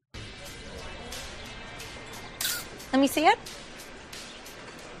Let me see it.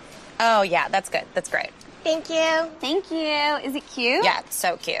 Oh, yeah, that's good. That's great. Thank you. Thank you. Is it cute? Yeah, it's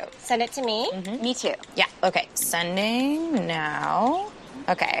so cute. Send it to me. Mm-hmm. Me too. Yeah, okay. Sending now.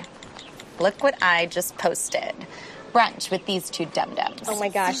 Okay. Look what I just posted. Brunch with these two dum-dums. Oh my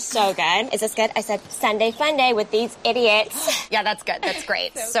gosh, so good. Is this good? I said Sunday fun day with these idiots. Yeah, that's good. That's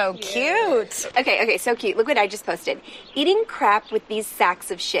great. so cute. Okay, so cute. Look what I just posted. Eating crap with these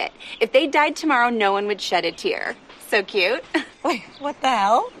sacks of shit. If they died tomorrow, no one would shed a tear. So cute. Wait, what the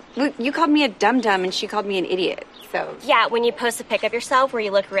hell? You called me a dum-dum and she called me an idiot, so... Yeah, when you post a pic of yourself where you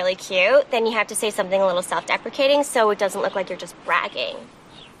look really cute, then you have to say something a little self-deprecating so it doesn't look like you're just bragging.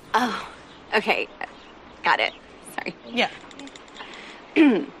 Oh, okay. Got it. Sorry. Yeah.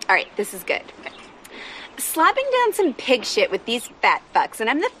 All right, this is good. Okay. Slapping down some pig shit with these fat fucks, and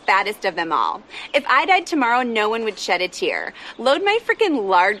I'm the fattest of them all. If I died tomorrow, no one would shed a tear. Load my freaking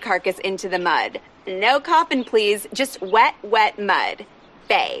lard carcass into the mud. No coffin, please. Just wet mud.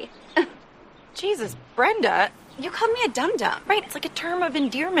 Bay. Jesus, Brenda. You called me a dum-dum. Right, it's like a term of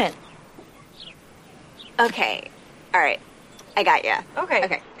endearment. Okay. All right. I got ya.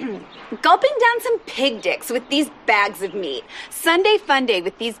 Okay. Gulping down some pig dicks with these bags of meat. Sunday fun day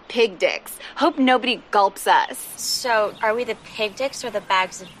with these pig dicks. Hope nobody gulps us. So, are we the pig dicks or the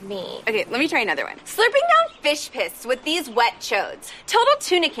bags of meat? Okay, let me try another one. Slurping down fish piss with these wet chodes. Total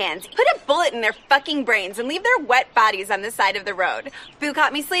tuna cans. Put a bullet in their fucking brains and leave their wet bodies on the side of the road. Boo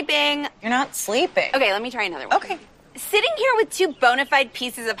caught me sleeping. You're not sleeping. Okay, let me try another one. Okay. Sitting here with two bona fide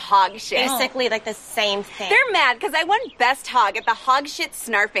pieces of hog shit. Basically like the same thing. They're mad because I won best hog at the hog shit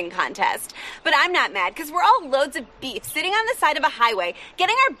snarfing contest. But I'm not mad because we're all loads of beef sitting on the side of a highway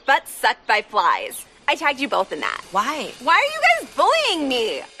getting our butts sucked by flies. I tagged you both in that. Why? Why are you guys bullying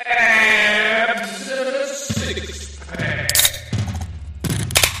me? Abs in a six-pack.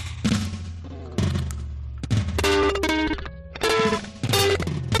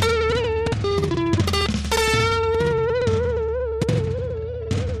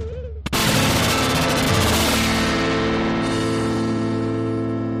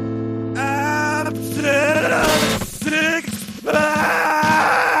 Abs in a six-pack.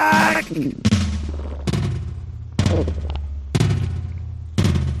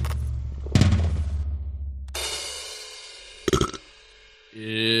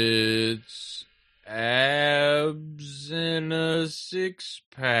 It's Abs in a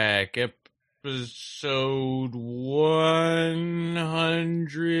Six-Pack, episode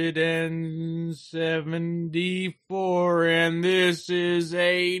 174, and this is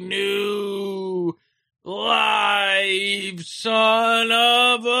a new live son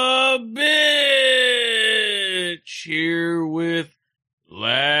of a bitch here with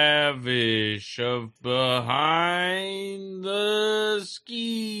Lavish of Behind the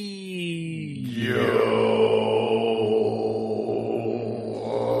Ski. Yo,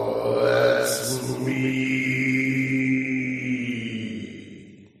 that's me.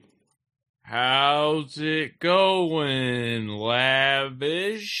 How's it going,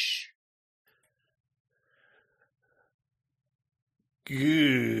 Lavish?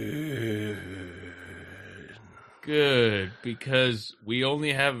 Good, because we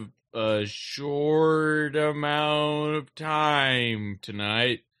only have a short amount of time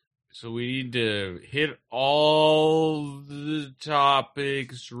tonight, so we need to hit all the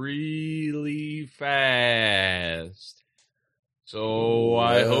topics really fast. So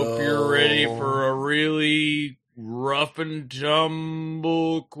I hope you're ready for a really rough and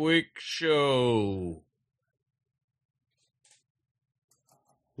tumble quick show.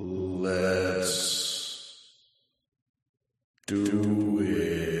 Let's do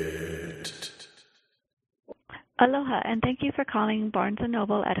it. Aloha, and thank you for calling Barnes &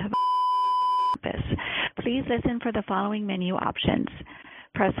 Noble at Havana Campus. Please listen for the following menu options.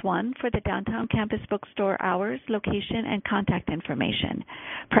 Press 1 for the downtown campus bookstore hours, location, and contact information.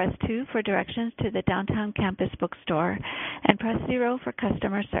 Press 2 for directions to the downtown campus bookstore, and press 0 for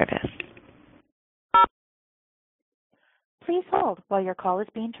customer service. Please hold while your call is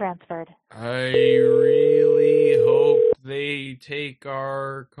being transferred. I really hope they take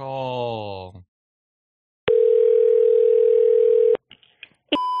our call.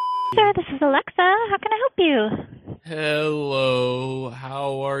 Sir, this is Alexa. How can I help you? Hello,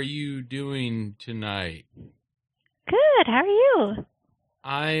 how are you doing tonight? Good. How are you?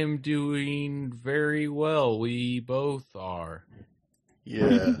 I am doing very well. We both are.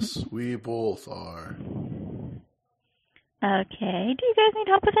 Yes, we both are. Okay. Do you guys need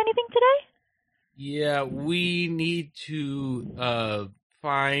help with anything today? Yeah, we need to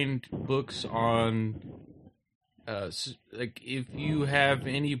find books on like if you have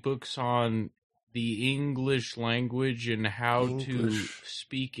any books on the English language and how to English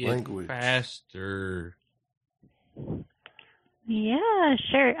speak it language. faster. Yeah,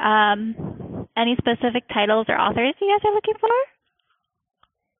 sure. Any specific titles or authors you guys are looking for?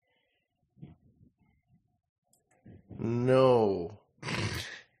 No.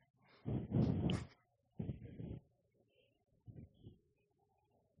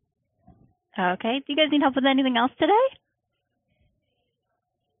 Okay. Do you guys need help with anything else today?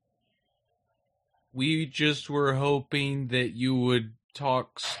 We just were hoping that you would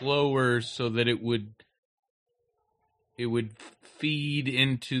talk slower so that it would feed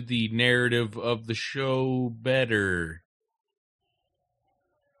into the narrative of the show better.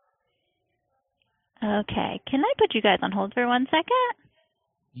 Okay. Can I put you guys on hold for 1 second?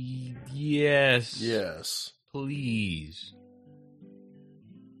 Yes. Yes. Please.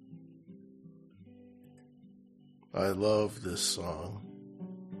 I love this song.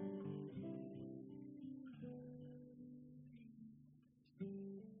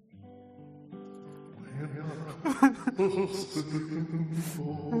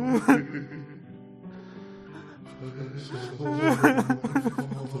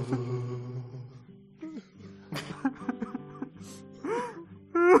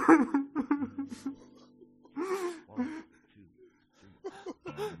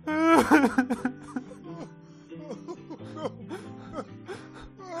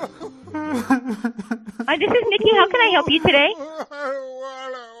 Hi, this is Nikki. How can I help you today?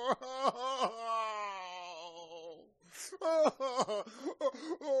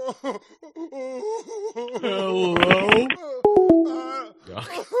 Hello?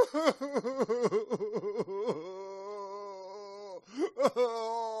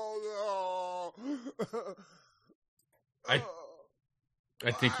 I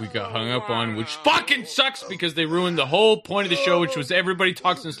think we got hung up on, which fucking sucks because they ruined the whole point of the show, which was everybody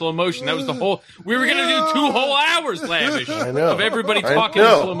talks in slow motion. That was the whole... We were going to do 2 whole hours, Lavish, I know. of everybody talking I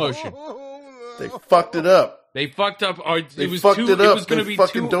in know. slow motion. They fucked it up. They fucked up. They It was fucked too, it up. was going to They be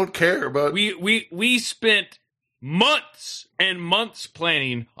fucking too... don't care about... We spent months and months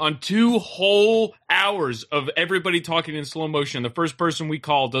planning on 2 whole hours of everybody talking in slow motion. The first person we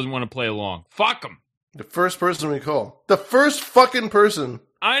call doesn't want to play along. Fuck them. The first person we call. The first fucking person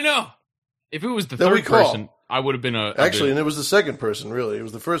I know. If it was the that we third call. person, I would have been Actually, and it was the second person, really. It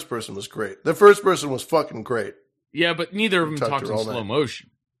was the first person was great. The first person was fucking great. Yeah, but neither of them Talked talked her in all slow night. motion.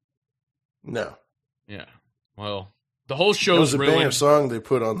 No. Yeah. Well, the whole It show's was a banger ruined. song they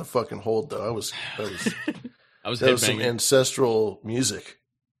put on the fucking hold, though. I was That was some headbanging. ancestral music.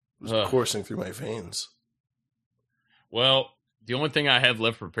 It was Ugh. coursing through my veins. Well, the only thing I have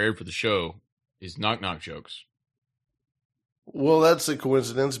left prepared for the show is knock-knock jokes. Well, that's a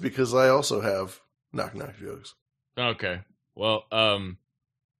coincidence because I also have knock-knock jokes. Okay. Well,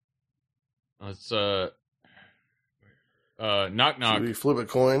 let's knock-knock. Should we flip a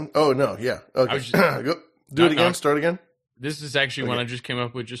coin? Oh, no, yeah. I Okay. was just- Go. Do it again. Knock-knock. Start again. This is actually one Okay. I just came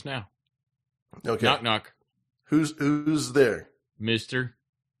up with just now. Okay. Knock-knock. Who's there? Mr.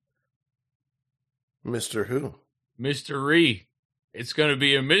 Mr. Who? Mystery. It's going to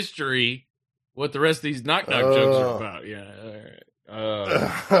be a mystery what the rest of these knock-knock jokes are about. Yeah. All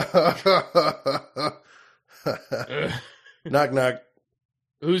right. Knock, knock.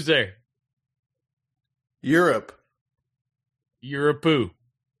 Who's there? Europe. You're a poo.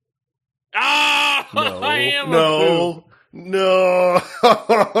 Ah! No. I am a no. No. poo.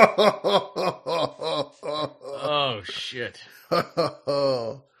 Oh, shit.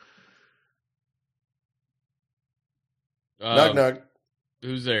 Knock, knock.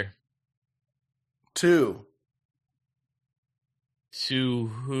 Who's there? 2. To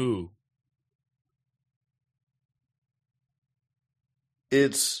who?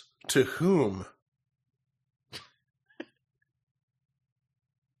 It's to whom?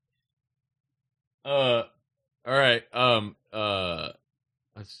 All right.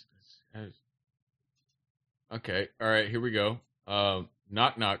 Okay. All right. Here we go.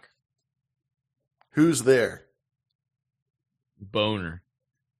 Knock, knock. Who's there? Boner.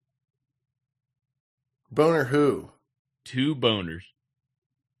 Boner who? 2 boners.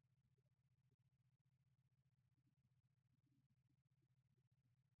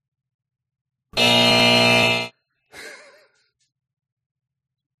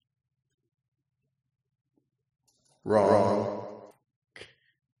 Wrong.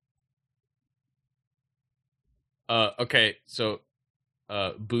 Okay. So,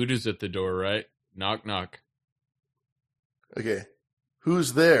 Buddha's at the door, right? Knock, knock. Okay.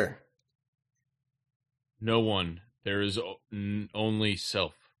 Who's there? No one. There is only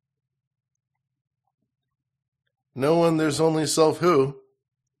self. No one, there's only self who?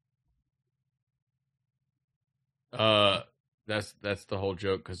 That's the whole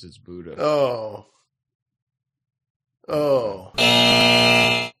joke because it's Buddha. Oh.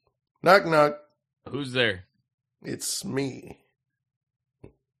 Knock, knock. Who's there? It's me.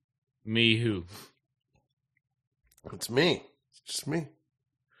 Me who? It's me. It's just me.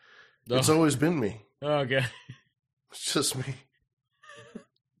 Oh. It's always been me. Okay. It's just me.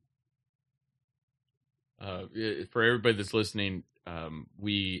 For everybody that's listening,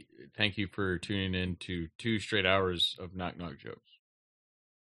 we thank you for tuning in to 2 straight hours of knock knock jokes.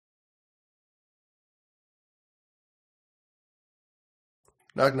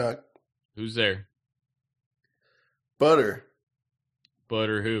 Knock, knock. Who's there? Butter.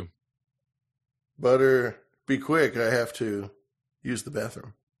 Butter who? Butter. Be quick. I have to use the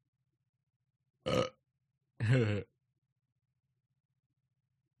bathroom.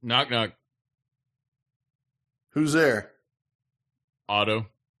 Knock knock. Who's there? Otto.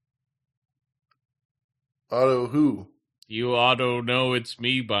 Otto who? You Otto know it's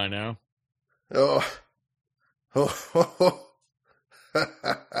me by now. Oh.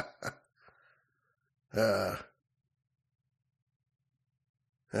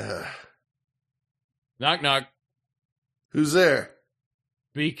 Knock knock. Who's there?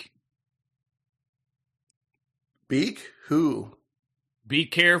 Beak. Beak? Who? Be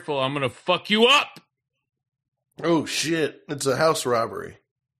careful, I'm gonna fuck you up. Oh shit, it's a house robbery.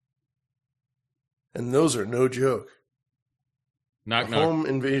 And those are no joke. Knock A knock. home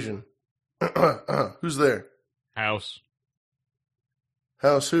invasion. Who's there? House.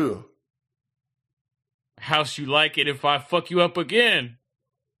 House who? House you like it if I fuck you up again.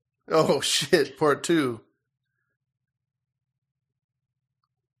 Oh shit, part 2.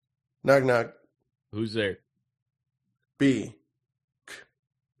 Knock knock. Who's there? B.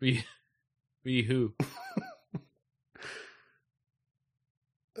 Be who?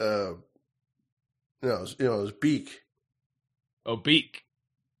 No, it's Beak. Oh, Beak.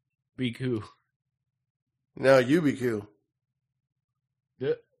 Beak who? Now you be cool.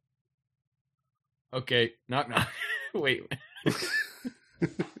 Yeah. Okay, knock knock. Wait.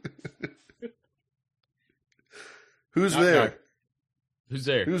 Who's Knock, there? knock. Who's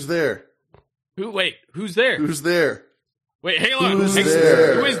there? Who's there? Wait, who's there? Who's there? Wait, hang on. Who's Hey,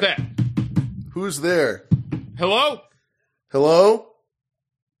 there? Who is that? Who's there? Hello? Hello?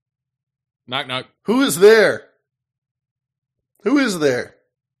 Knock knock. Who is there? Who is there?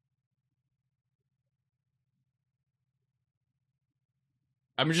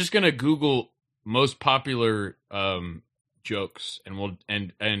 I'm just gonna Google most popular jokes, and we'll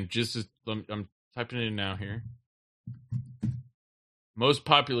and just as I'm typing it in now here. Most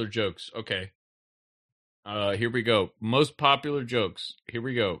popular jokes. Okay. Here we go. Most popular jokes. Here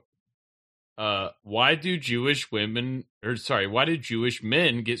we go. Why do Jewish men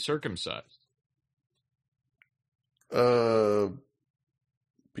get circumcised?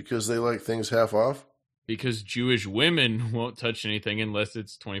 Because they like things half off. Because Jewish women won't touch anything unless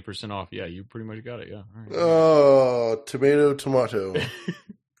it's 20% off. Yeah, you pretty much got it. Yeah. All right. Oh, tomato.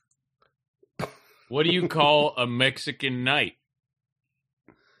 What do you call a Mexican night?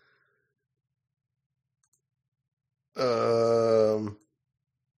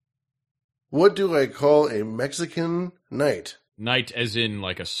 What do I call a Mexican night? Night as in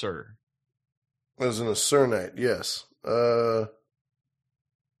like a sir. As in a sir night, yes.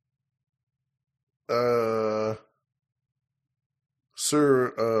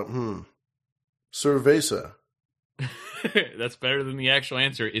 Cerveza. That's better than the actual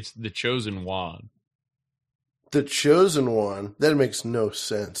answer. It's the chosen one. The chosen one? That makes no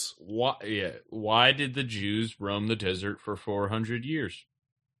sense. Why? Yeah. Why did the Jews roam the desert for 400 years?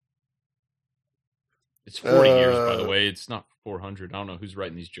 It's 40 years, by the way. It's not 400. I don't know who's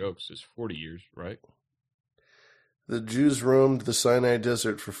writing these jokes. It's 40 years, right? The Jews roamed the Sinai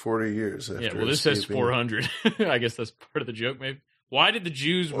Desert for 40 years. After Yeah, well, this says 400. I guess that's part of the joke, maybe. Why did the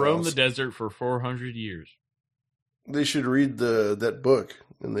Jews roam the desert for 400 years? They should read that book,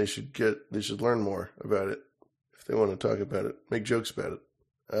 and they should learn more about it if they want to talk about it, make jokes about it.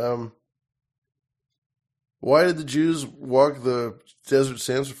 Why did the Jews walk the desert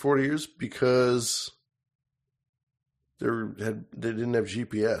sands for 40 years? Because they didn't have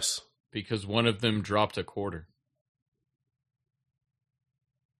GPS. Because one of them dropped a quarter.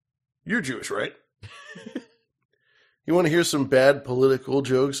 You're Jewish, right? You want to hear some bad political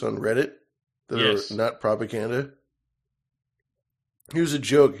jokes on Reddit that are not propaganda? Here's a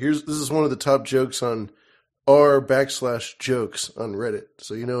joke. This is one of the top jokes on r/jokes on Reddit.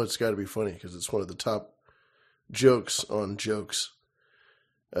 So you know it's got to be funny because it's one of the top jokes on jokes.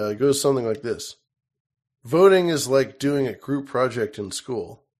 It goes something like this. Voting is like doing a group project in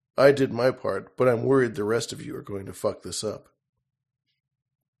school. I did my part, but I'm worried the rest of you are going to fuck this up.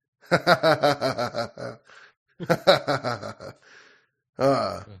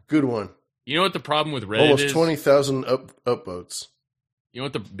 Good one. You know what the problem with Reddit Almost is? 20,000 upvotes. You know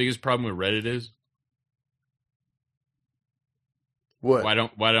what the biggest problem with Reddit is? What?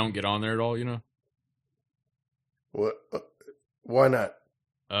 Why I don't get on there at all, you know? What? Why not?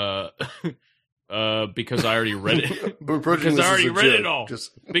 Because I already read it. Because I already read it all.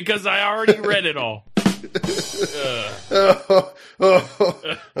 Because I already read it all.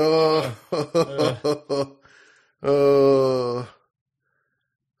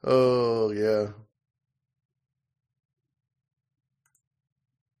 Oh, yeah.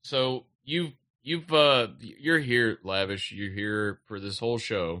 So you're here, Lavish. You're here for this whole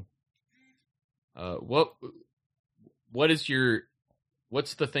show.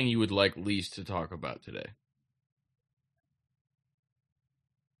 What's the thing you would like least to talk about today?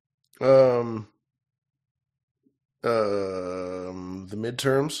 The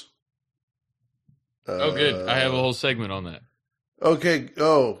midterms. Oh, good. I have a whole segment on that. Okay.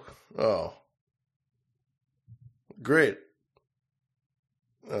 Oh. Great.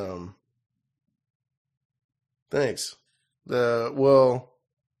 Thanks.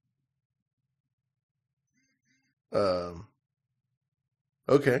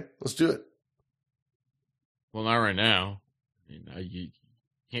 Okay, let's do it. Well, not right now. You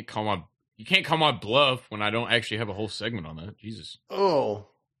can't call my bluff when I don't actually have a whole segment on that. Jesus. Oh,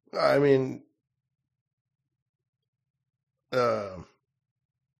 I mean, what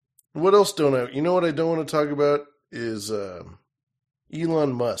else don't I? You know what I don't want to talk about is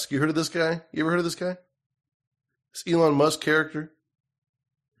Elon Musk. You heard of this guy? You ever heard of this guy? This Elon Musk character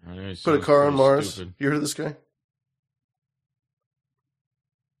put a car on Mars. Stupid. You heard of this guy?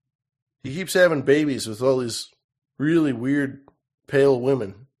 He keeps having babies with all these really weird pale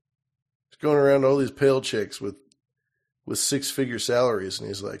women. He's going around to all these pale chicks with 6-figure salaries, and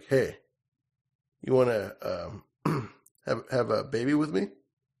he's like, "Hey, you want to have a baby with me?"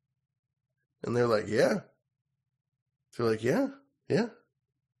 And they're like, "Yeah." They're like, "Yeah.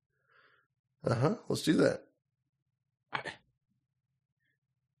 Let's do that."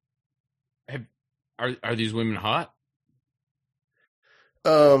 Are these women hot?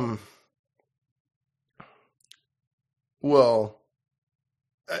 Well,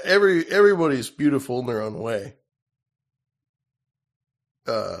 everybody's beautiful in their own way.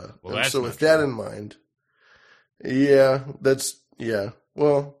 That's so with that in mind,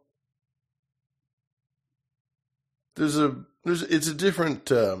 well, it's a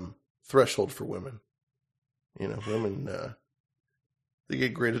different threshold for women. You know, women they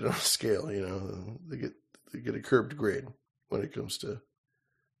get graded on a scale. You know, they get a curbed grade when it comes to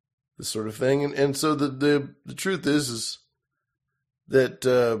this sort of thing, and so the truth is that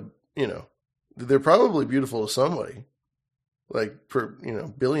you know, they're probably beautiful to somebody, like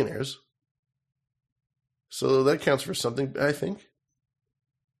billionaires. So that counts for something, I think.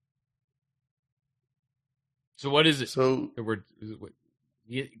 So what is it? So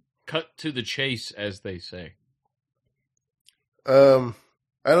cut to the chase, as they say. I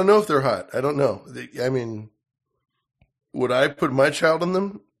don't know if they're hot. I don't know. I mean, would I put my child in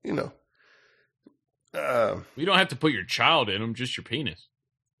them? You know. You don't have to put your child in them, just your penis.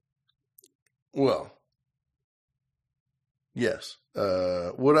 Well, yes.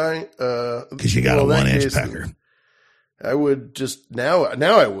 Would I? Because you got a 1-inch pecker. I would just now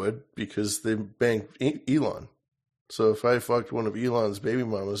I would, because they banged Elon. So if I fucked one of Elon's baby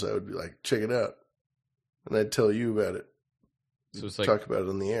mamas, I would be like, check it out, and I'd tell you about it. So it's like talk about it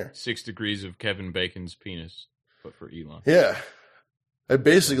on the air. 6 degrees of Kevin Bacon's penis, but for Elon. Yeah, I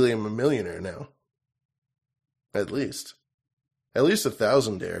basically am a millionaire now. At least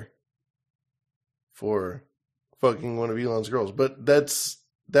 1,000 dare for fucking one of Elon's girls, but that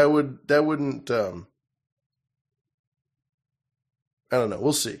wouldn't. I don't know.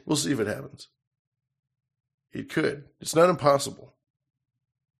 We'll see. We'll see if it happens. It could. It's not impossible.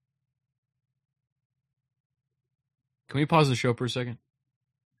 Can we pause the show for a second?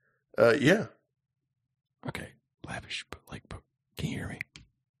 Yeah. Okay, Lavish, but can you hear me?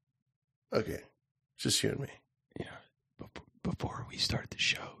 Okay, just you and me. Yeah. Before we start the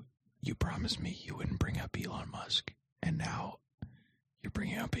show, you promised me you wouldn't bring up Elon Musk, and now you're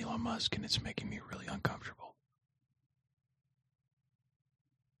bringing up Elon Musk, and it's making me really uncomfortable.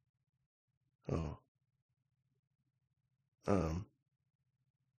 Oh.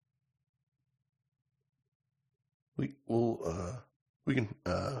 We can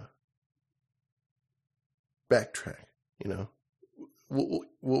backtrack. You know, what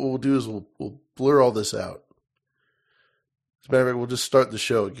we'll do is we'll blur all this out. As a matter of fact, we'll just start the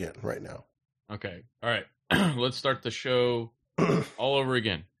show again right now. Okay. All right. Let's start the show all over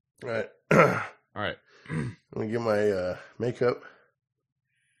again. All right. All right. Let me get my makeup.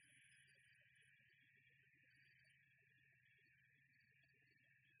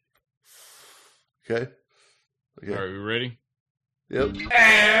 Okay. All right, we ready? Yep.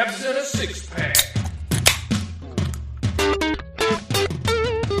 Abs in a six-pack.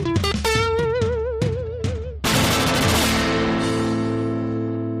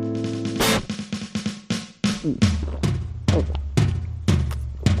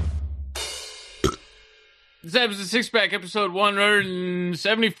 This episode Six Pack, episode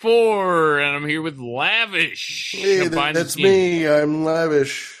 174, and I'm here with Lavish. Hey, that's me. I'm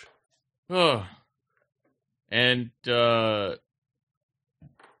Lavish. Oh. And we're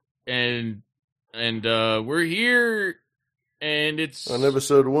here, and it's on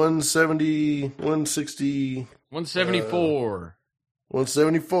episode 170, 160, 174.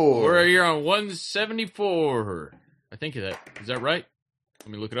 174. We're here on 174. I think is that right? Let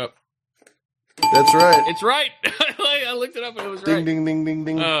me look it up. That's right. It's right. I looked it up and it was ding, right. Ding, ding, ding,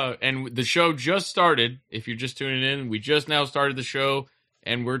 ding. And the show just started. If you're just tuning in, we just now started the show,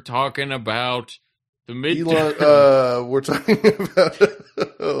 and we're talking about the midterm. We're talking about.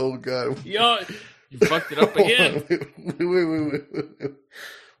 Oh God! Yo, you fucked it up again. Wait.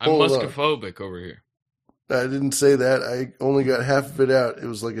 I'm muscophobic over here. I didn't say that. I only got half of it out. It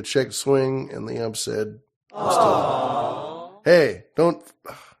was like a check swing, and the ump said, "Hey, don't."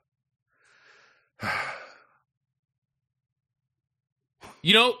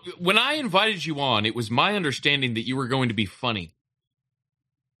 You know, when I invited you on, it was my understanding that you were going to be funny.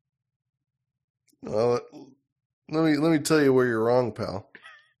 Well, let me tell you where you're wrong, pal.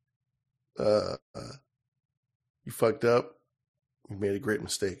 You fucked up. You made a great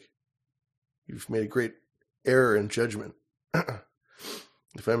mistake. You've made a great error in judgment,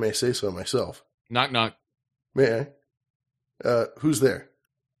 if I may say so myself. Knock, knock. May I? Who's there?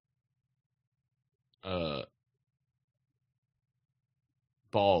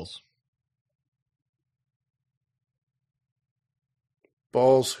 Balls.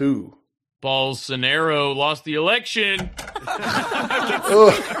 Balls who? Bolsonaro lost the election.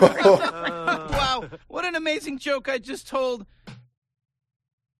 Wow, what an amazing joke I just told.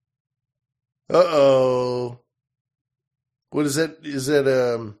 Uh-oh. What is that? Is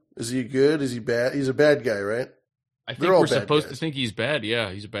he good? Is he bad? He's a bad guy, right? I think we're supposed to think he's bad. Yeah,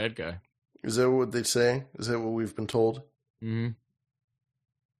 he's a bad guy. Is that what they say? Is that what we've been told? Mm-hmm.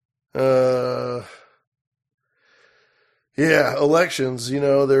 Yeah, elections,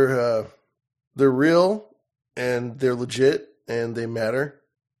 they're real and they're legit and they matter.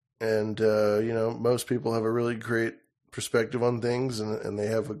 And, most people have a really great perspective on things and they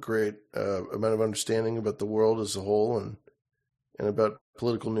have a great amount of understanding about the world as a whole and about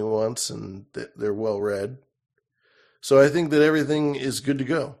political nuance, and they're well read. So I think that everything is good to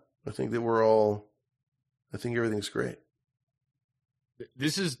go. I think everything's great.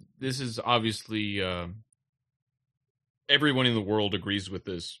 This is obviously everyone in the world agrees with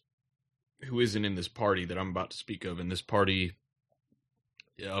this who isn't in this party that I'm about to speak of. And this party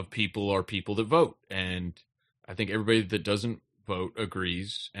of people are people that vote. And I think everybody that doesn't vote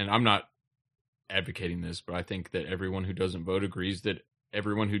agrees. And I'm not advocating this, but I think that everyone who doesn't vote agrees that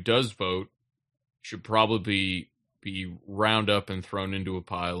everyone who does vote should probably be round up and thrown into a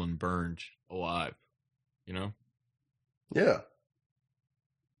pile and burned alive, Yeah.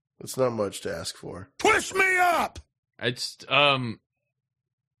 It's not much to ask for. Twist me up! It's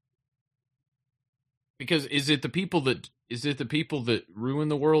because is it the people that ruin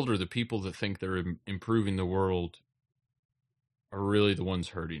the world, or the people that think they're improving the world are really the ones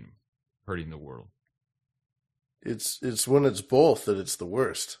hurting the world? It's when it's both that it's the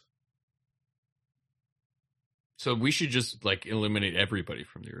worst. So we should just eliminate everybody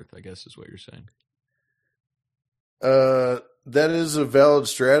from the earth, I guess is what you're saying. That is a valid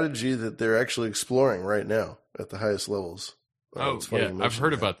strategy that they're actually exploring right now at the highest levels. Yeah, I've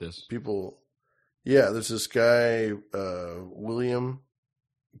heard about this. There's this guy, William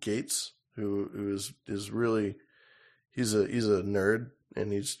Gates, who is really, he's a nerd,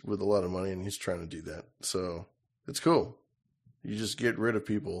 and he's with a lot of money, and he's trying to do that. So it's cool. You just get rid of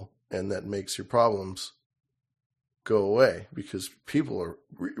people, and that makes your problems go away, because people are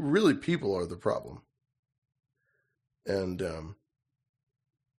the problem. And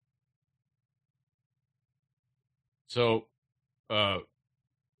so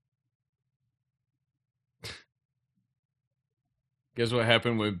guess what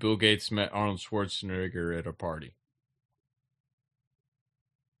happened when Bill Gates met Arnold Schwarzenegger at a party?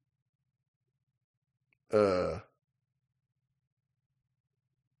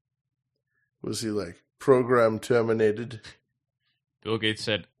 Was he like, program terminated? Bill Gates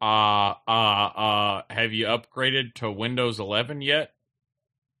said, have you upgraded to Windows 11 yet?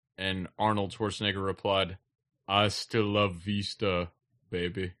 And Arnold Schwarzenegger replied, I still love Vista,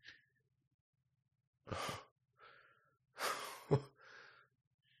 baby.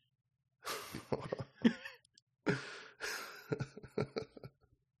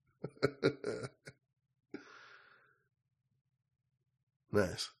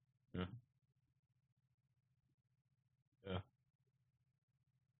 Nice. Yeah. Yeah.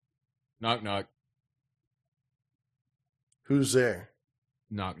 Knock, knock. Who's there?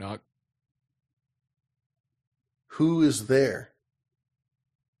 Knock, knock. Who is there?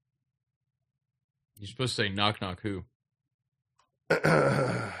 You're supposed to say knock, knock, who?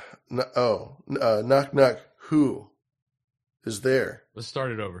 Knock, knock. Who is there? Let's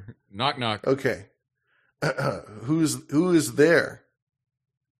start it over. Knock, knock. Okay. Who is there?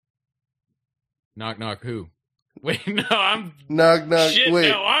 Knock, knock, who? Wait, no, I'm... Knock, knock, Shit, wait.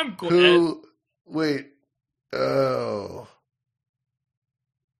 no, I'm... Who? Wait. Oh.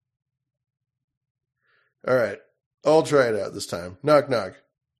 All right. I'll try it out this time. Knock, knock.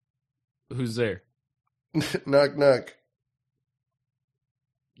 Who's there? Knock, knock.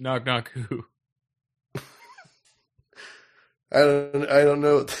 Knock, knock, who? I don't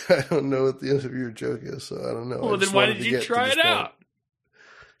know. I don't know what the end of your joke is, so I don't know. Well, then why did you try it out?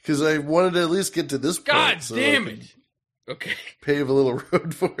 Because I wanted to at least get to this point. God damn it. Okay. Pave a little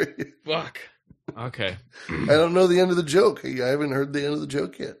road for you. Fuck. Okay. I don't know the end of the joke. I haven't heard the end of the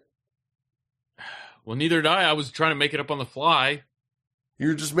joke yet. Well, neither did I. I was trying to make it up on the fly. You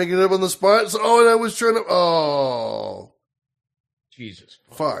were just making it up on the spot? And I was trying to... Oh. Jesus.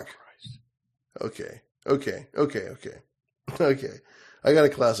 Fuck. Christ. Okay. Okay. I got a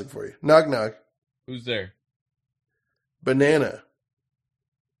classic for you. Knock, knock. Who's there? Banana.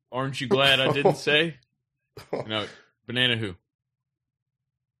 Aren't you glad I didn't say? No. Banana who?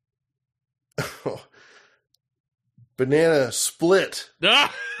 Banana split.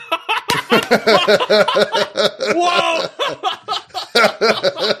 Ah! Whoa!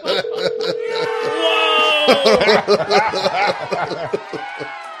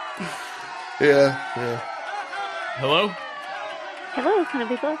 Yeah. Hello? Hello, can I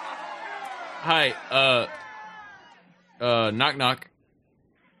be close? Hi, knock, knock.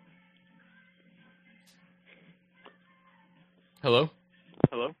 Hello?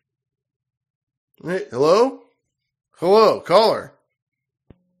 Hey, hello? Hello, caller.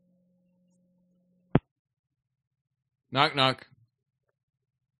 Knock, knock.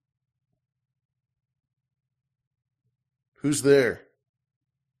 Who's there?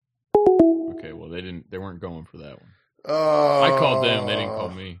 Okay, well, they weren't going for that one. Oh. I called them, they didn't call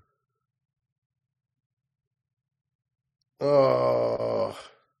me. Oh.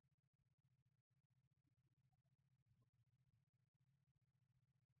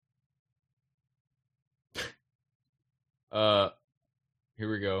 Here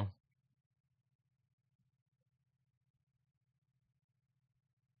we go.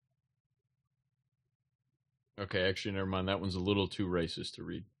 Okay, actually, never mind. That one's a little too racist to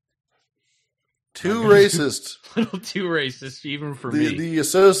read. Too racist. A little too racist, even for me. The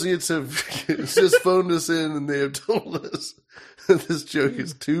associates have just phoned us in and they have told us that this joke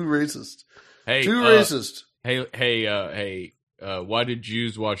is too racist. Hey, too racist. Hey, why did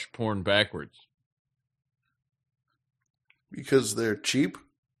Jews watch porn backwards? Because they're cheap?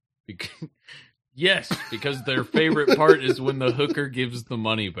 Yes, because their favorite part is when the hooker gives the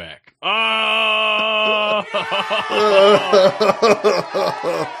money back. Oh!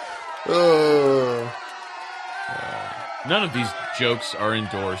 None of these jokes are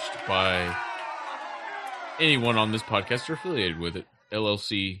endorsed by anyone on this podcast or affiliated with it,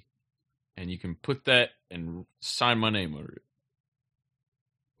 LLC, and you can put that and sign my name over it.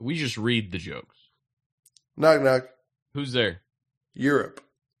 We just read the jokes. Knock, knock. Who's there? Europe.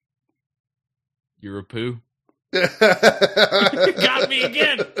 Europe who? Got me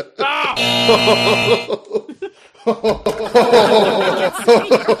again! Oh! Wow,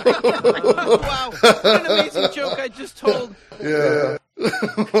 what an amazing joke I just told. Yeah.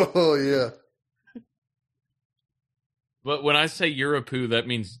 Oh, yeah. But when I say Europe who, that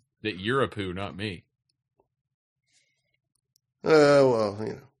means that Europe who, not me. Well,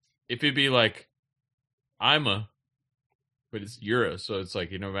 you know. If it'd be like, I'm a, but it's Euro, so it's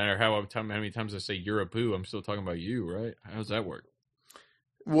like, no matter how many times I say Europe who, I'm still talking about you, right? How does that work?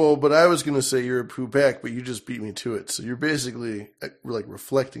 Well, but I was going to say Europe who back, but you just beat me to it. So you're basically like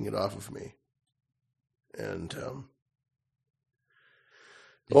reflecting it off of me. And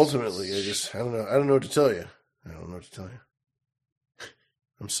ultimately, I don't know what to tell you.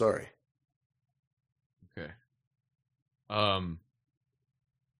 I'm sorry. Because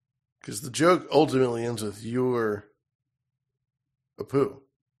the joke ultimately ends with you're a poo.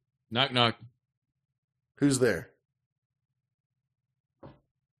 Knock, knock. Who's there?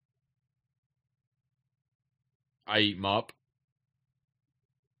 I eat mop.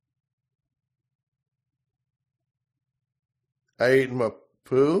 I ate my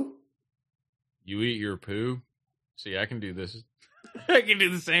poo? You eat your poo? See, I can do this. I can do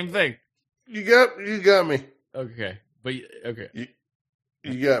the same thing. You got me. Okay. But, okay.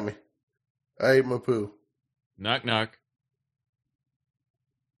 You got me. I ate my poo. Knock, knock.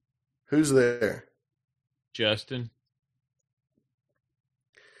 Who's there? Justin.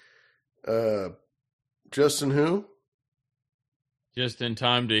 Justin who? Just in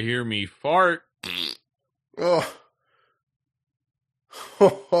time to hear me fart. Oh.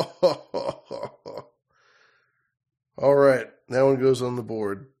 All right. That one goes on the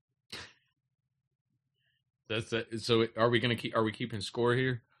board. That's it. So are we keeping score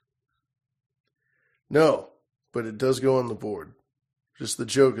here? No, but it does go on the board. Just the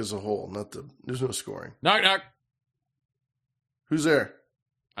joke as a whole, there's no scoring. Knock, knock. Who's there?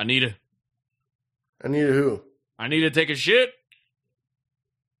 Anita. Anita who? I need to take a shit.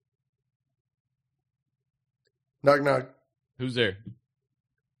 Knock, knock. Who's there?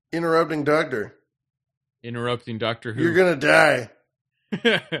 Interrupting doctor. Interrupting Doctor Who. You're gonna die.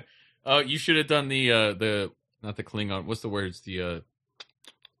 Oh, you should have done the not the Klingon. What's the words? The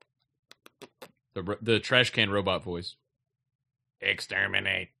trash can robot voice.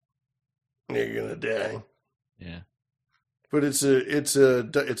 Exterminate. You're gonna die. Yeah. But it's a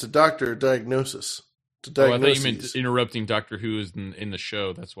doctor diagnosis. To I thought you meant interrupting Doctor Who is in the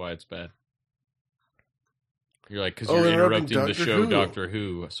show. That's why it's bad. You're like, because you're interrupting the show Doctor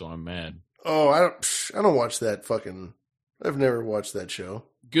Who, so I'm mad. Oh, I don't watch that fucking. I've never watched that show.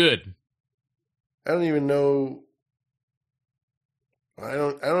 Good. I don't even know. I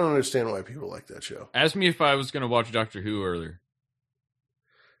don't understand why people like that show. Ask me if I was going to watch Doctor Who earlier.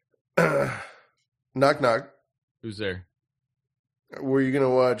 Knock, knock. Who's there? Were you going to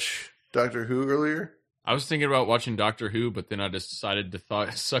watch Doctor Who earlier? I was thinking about watching Doctor Who, but then I just decided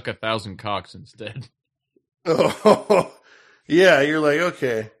to suck 1,000 cocks instead. Oh, yeah. You're like,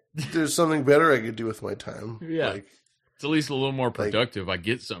 okay, there's something better I could do with my time. Yeah. Like, it's at least a little more productive. I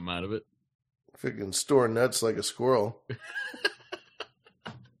get something out of it. If I can store nuts like a squirrel.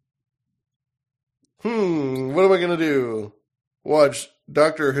 What am I going to do? Watch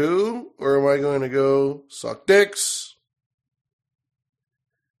Doctor Who? Or am I going to go suck dicks?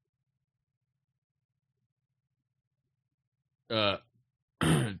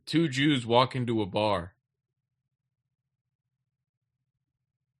 Two Jews walk into a bar.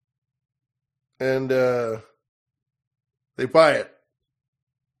 And they buy it.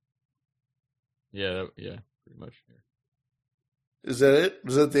 Yeah, pretty much. Is that it?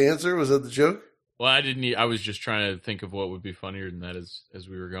 Was that the answer? Was that the joke? Well, I was just trying to think of what would be funnier than that as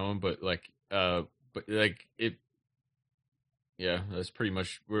we were going, but that's pretty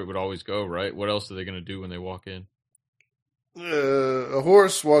much where it would always go, right? What else are they going to do when they walk in? A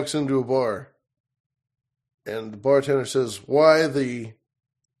horse walks into a bar, and the bartender says, "Why the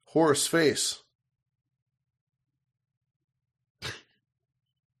horse face?"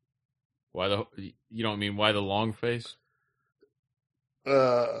 You don't mean why the long face?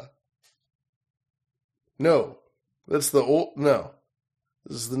 No. That's the old, no.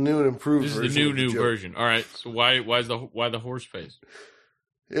 This is the new and improved version. This is the new version. All right. So why the horse face?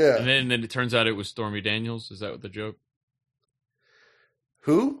 Yeah. And then it turns out it was Stormy Daniels. Is that the joke?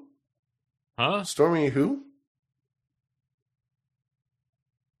 Who? Huh? Stormy who?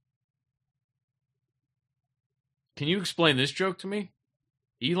 Can you explain this joke to me?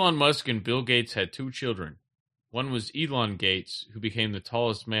 Elon Musk and Bill Gates had 2 children. One was Elon Gates, who became the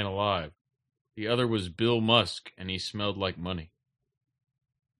tallest man alive. The other was Bill Musk, and he smelled like money.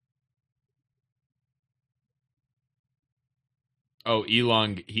 Oh,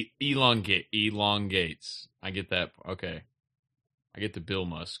 elongates. I get that. Okay. I get the Bill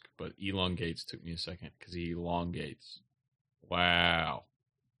Musk, but elongates took me a second because he elongates. Wow.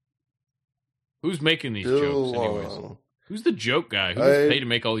 Who's making these jokes anyways? Who's the joke guy? Who gets paid to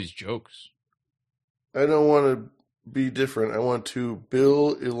make all these jokes? I don't want to be different. I want to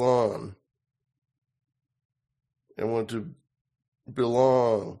Bill Elon. I want to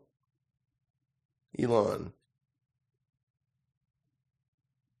belong. Elon.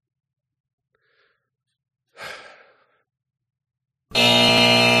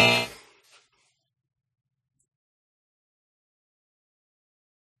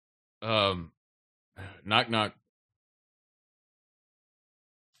 Knock knock.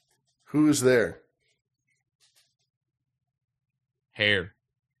 Who's there? Hair.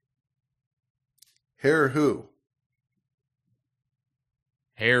 Hair who?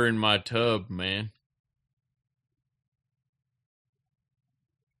 Hair in my tub, man.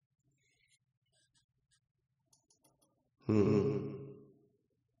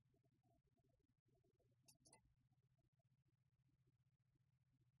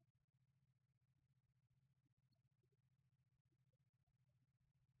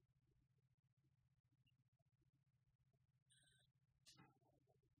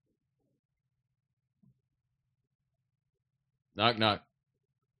 Knock, knock.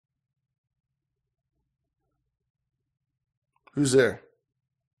 Who's there?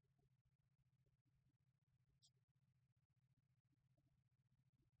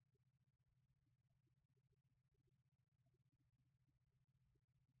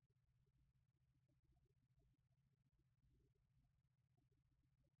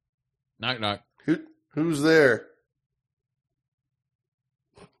 Knock, knock. Who's there?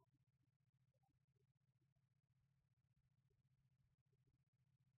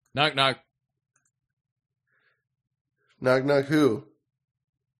 Knock, knock. Knock, knock who?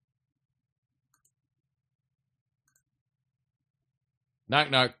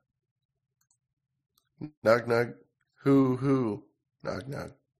 Knock, knock. Knock, knock. Who? Knock,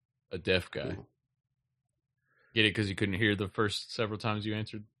 knock. A deaf guy. Get it because you couldn't hear the first several times you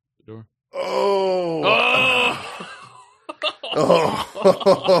answered the door? Oh!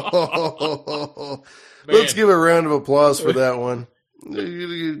 Let's give a round of applause for that one.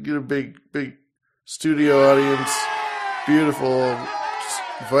 Get a big studio audience. Beautiful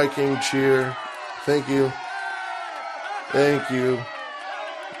Viking cheer. Thank you. Thank you.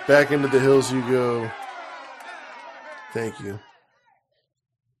 Back into the hills you go. Thank you.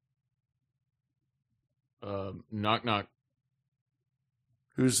 Knock, knock.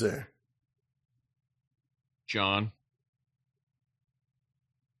 Who's there? John.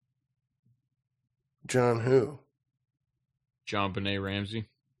 John who? John Benet Ramsey.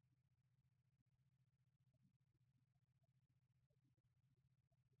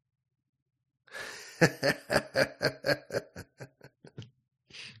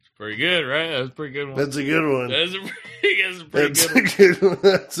 Pretty good, right? That's a pretty good one. That's a good one. That's a pretty good one.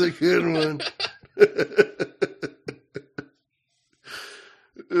 That's a good one.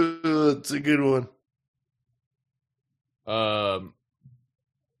 That's a good one. Oh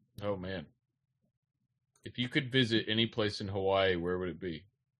man. If you could visit any place in Hawaii, where would it be?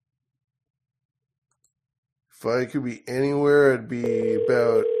 If I could be anywhere, I'd be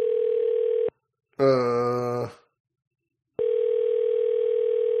about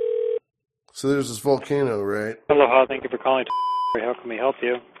so there's this volcano, right? Aloha, thank you for calling. How can we help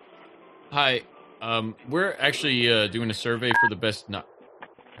you? Hi. We're actually doing a survey for the best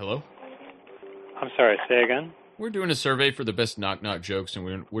Hello? I'm sorry, say again? We're doing a survey for the best knock-knock jokes,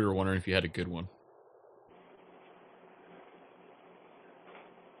 and we were wondering if you had a good one.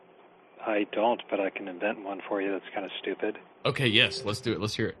 I don't, but I can invent one for you that's kind of stupid. Okay, yes, let's do it.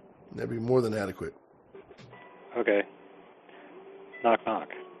 Let's hear it. That'd be more than adequate. Okay. Knock, knock.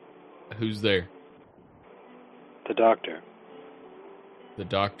 Who's there? The doctor. The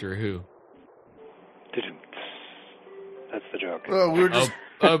doctor who? That's the joke. Oh, we were just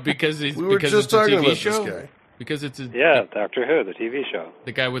because we were because just it's a talking TV about show? this guy. Because it's a Doctor Who, the TV show.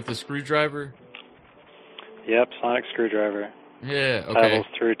 The guy with the screwdriver? Yep, sonic screwdriver. Yeah, okay. Travels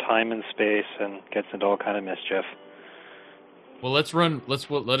through time and space and gets into all kind of mischief. Well, let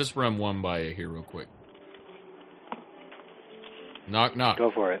us run one by you here real quick. Knock, knock. Go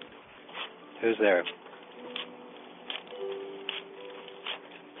for it. Who's there?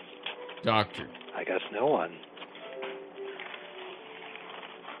 Doctor. I guess no one.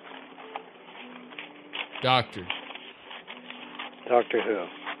 Doctor. Doctor Who?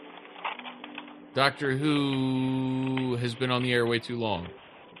 Doctor Who has been on the air way too long.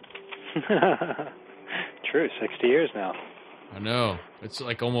 True, 60 years now. I know. It's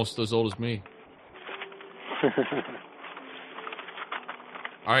like almost as old as me.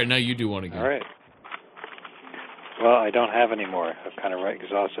 All right, now you do one again. All right. Well, I don't have any more. I've kind of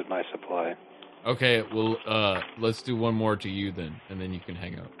exhausted my supply. Okay, well, let's do one more to you then, and then you can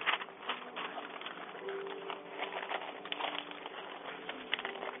hang up.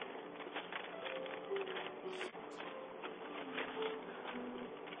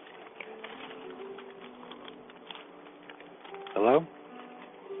 Hello?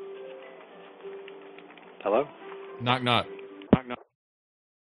 Hello? Knock, knock. Knock, knock.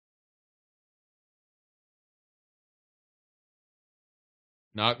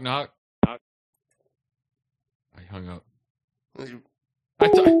 Knock, knock. Knock. I hung up.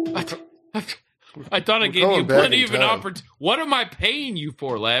 I thought I gave you plenty of an opportunity. What am I paying you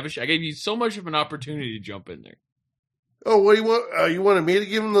for, Lavish? I gave you so much of an opportunity to jump in there. Oh, what do you want? You wanted me to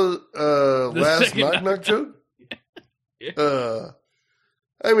give him the last knock joke? Yeah.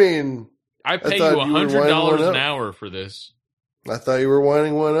 I mean, I pay you $100 an hour for this. I thought you were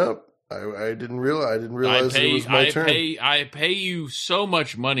winding one up. I didn't realize. It was my turn. I pay you so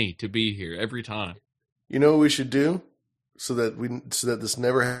much money to be here every time. You know what we should do so that this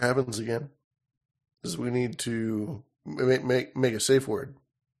never happens again? Is we need to make a safe word.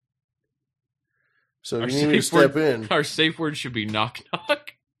 So you need me to step in. Our safe word should be knock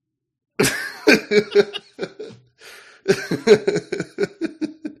knock.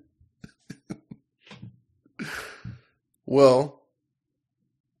 Well,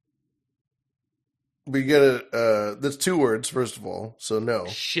 we gotta. That's 2 words, first of all. So no,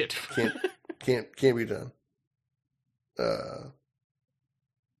 shit, can't be done.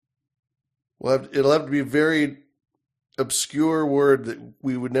 It'll have to be a very obscure word that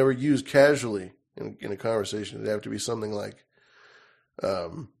we would never use casually in a conversation. It'd have to be something like,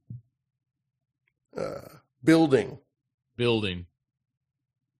 building. Building.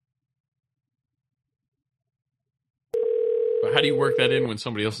 But how do you work that in when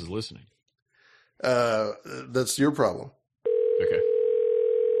somebody else is listening? That's your problem. Okay.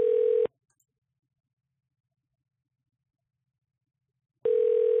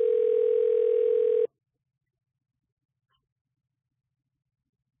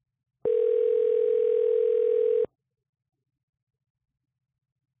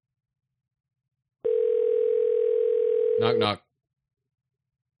 Knock, knock.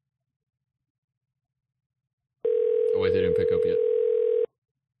 Oh, wait, they didn't pick up yet.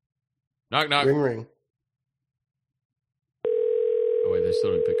 Knock, knock. Ring, ring. Oh, wait, they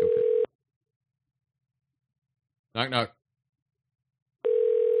still didn't pick up yet. Knock, knock.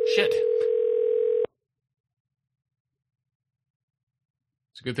 Shit.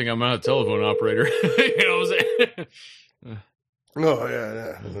 It's a good thing I'm not a telephone operator. You know what I'm saying? Oh,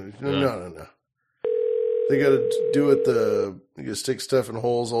 yeah. No. They got to do it. You gotta stick stuff in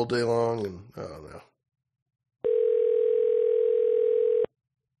holes all day long, and oh no.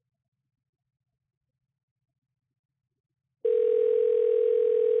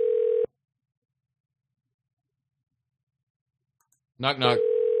 Knock, knock.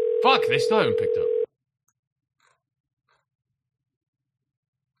 Fuck, they still haven't picked up.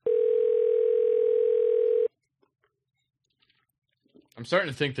 I'm starting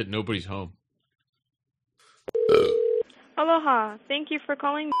to think that nobody's home. Aloha. Thank you for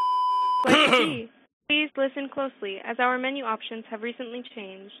calling Please listen closely, as our menu options have recently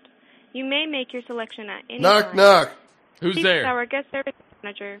changed. You may make your selection at any time. Knock, knock. Who's Speak there? with our guest service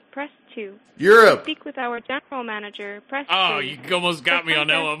manager, press 2. Europe. To speak with our general manager, press 3. Oh, you almost got me on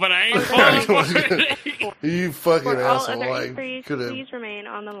that one, but I ain't falling for it. You fucking For all asshole. other I inquiries, could have please remain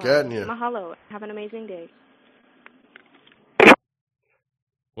on the line. gotten you. Mahalo. Have an amazing day.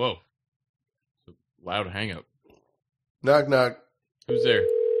 Whoa. Loud hang up. Knock, knock. Who's there?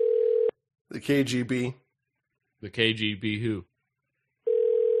 The KGB. The KGB who?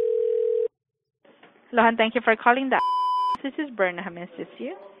 Hello, and thank you for calling the. This is Berna. How may I assist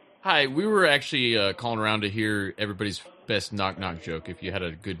you? Hi, we were actually calling around to hear everybody's best knock-knock joke, if you had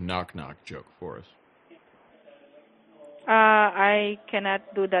a good knock-knock joke for us. I cannot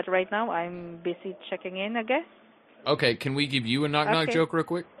do that right now. I'm busy checking in, I guess. Okay, can we give you a knock-knock joke real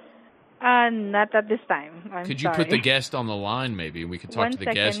quick? Not at this time. I'm Could you sorry. put the guest on the line, maybe, and we could talk One to the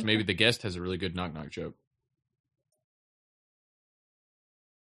second. guest? Maybe the guest has a really good knock-knock joke.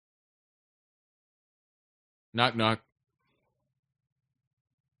 Knock, knock.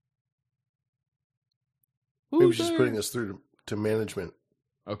 Maybe she's putting us through to management.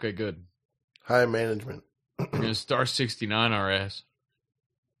 Okay, good. High management. You're going to star 69 our ass.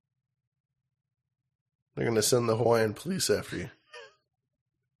 They're going to send the Hawaiian police after you.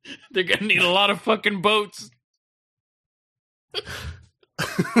 They're going to need a lot of fucking boats.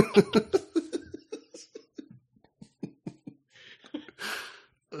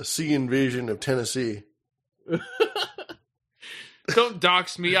 A sea invasion of Tennessee. Don't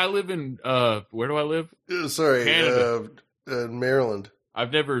dox me. I live in, where do I live? Sorry, Canada. Maryland.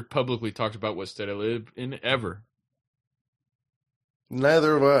 I've never publicly talked about what state I live in, ever.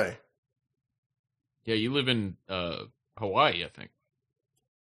 Neither have I. Yeah, you live in, Hawaii, I think.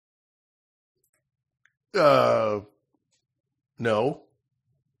 No.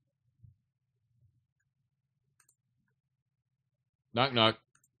 Knock, knock.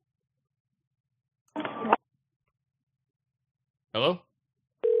 Hello?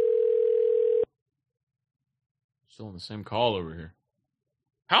 Still on the same call over here.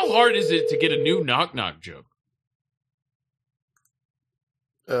 How hard is it to get a new knock-knock joke?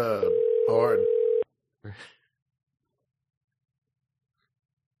 Hard.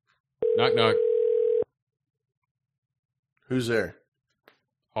 Knock-knock. Who's there?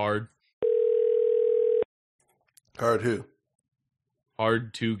 Hard. Hard who?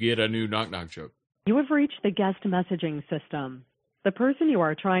 Hard to get a new knock-knock joke. You have reached the guest messaging system. The person you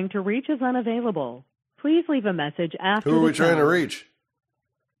are trying to reach is unavailable. Please leave a message after the Who are we trying to tone. reach?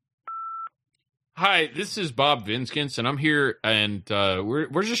 Hi, this is Bob Vinskins, and I'm here, and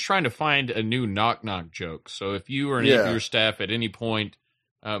we're just trying to find a new knock-knock joke. So if you or any of your staff at any point,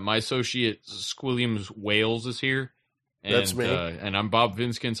 my associate Squilliam Wales is here. And, That's me. And I'm Bob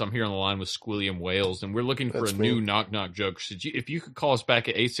Vinskins. I'm here on the line with Squilliam Wales, and we're looking for new knock-knock joke. So if you could call us back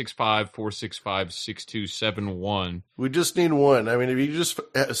at 865-465-6271. We just need one. I mean, if you just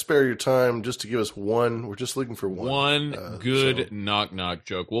spare your time just to give us one, we're just looking for one. One good knock-knock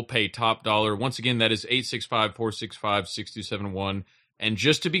joke. We'll pay top dollar. Once again, that is 865-465-6271. And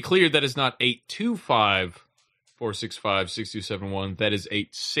just to be clear, that is not 825-465-6271. That is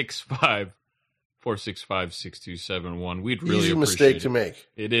 865-465-6271. We'd really easy appreciate mistake it. to make.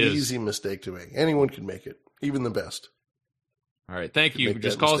 It is. Easy mistake to make. Anyone can make it, even the best. All right, thank you.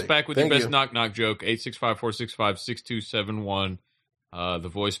 Just call us back with your best knock-knock joke, 865-465-6271. The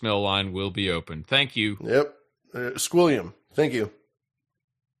voicemail line will be open. Thank you. Yep. Squilliam, thank you.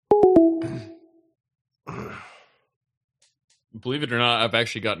 Believe it or not, I've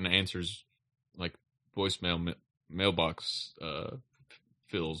actually gotten answers, like voicemail mailbox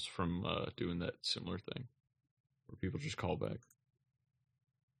fills from doing that similar thing, where people just call back.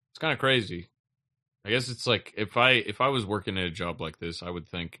 It's kind of crazy. I guess it's like if I was working at a job like this, I would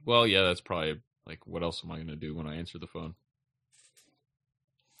think, well, yeah, that's probably like, what else am I going to do when I answer the phone?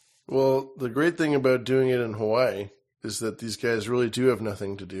 Well, the great thing about doing it in Hawaii is that these guys really do have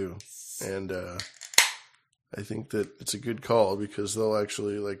nothing to do, and I think that it's a good call because they'll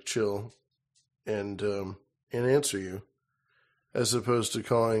actually like chill and answer you, as opposed to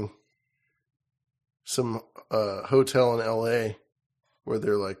calling some hotel in LA where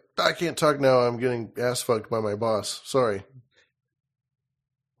they're like, I can't talk now, I'm getting ass fucked by my boss. Sorry.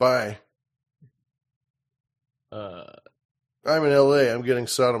 Bye. I'm in LA, I'm getting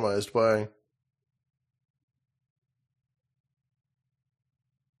sodomized. Bye.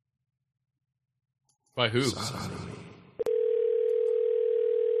 By who?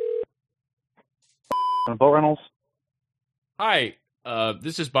 Boat Rentals. Hi,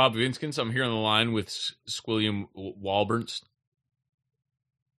 this is Bob Vinskins. I'm here on the line with Squilliam Walbernst.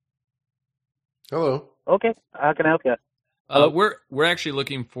 Hello. Okay, how can I help you? We're actually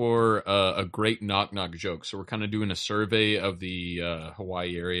looking for a great knock-knock joke. So we're kind of doing a survey of the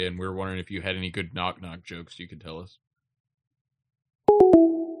Hawaii area, and we're wondering if you had any good knock-knock jokes you could tell us.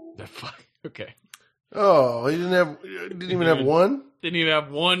 The fuck? Okay. Oh, he didn't even have one? Didn't even have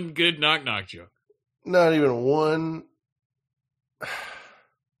one good knock-knock joke. Not even one.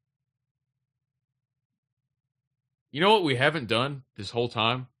 You know what we haven't done this whole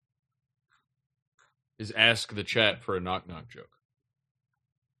time? Is ask the chat for a knock-knock joke.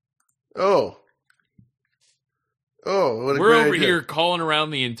 Oh, what a We're great over idea. here calling around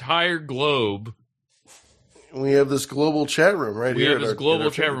the entire globe. We have this global chat room right We here. have this at our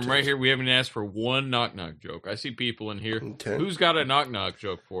global chat room fingertips. right here. We haven't asked for one knock-knock joke. I see people in here. Okay. Who's got a knock-knock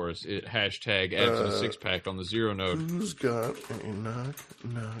joke for us? Hashtag abs in a six-pack on the zero node. Who's got a knock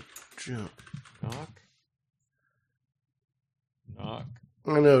joke? Knock. I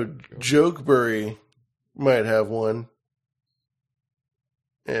know Jokebury might have one.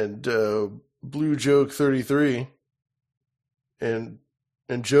 And Blue Joke 33. And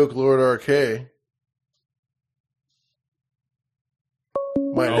Joke Lord RK.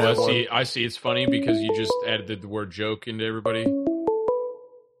 Might have one. I see. It's funny because you just added the word joke into everybody.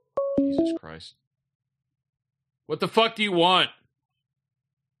 Jesus Christ. What the fuck do you want?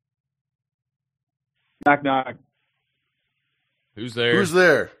 Knock, knock. Who's there? Who's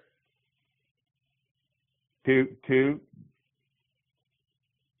there? Toot. Toot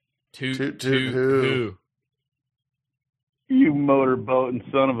who? You motorboating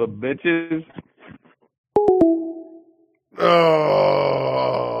son of a bitches. Oh.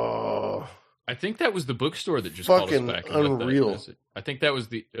 I think that was the bookstore that just Fucking called us back and unreal. let that message. I think that was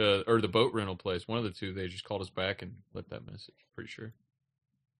the or the boat rental place. One of the two. They just called us back and let that message. Pretty sure.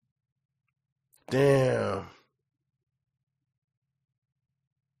 Damn.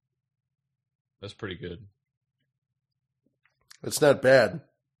 That's pretty good. It's not bad.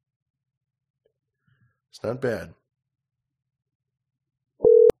 It's not bad.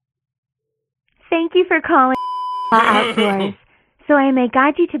 Thank you for calling Outdoors. so I may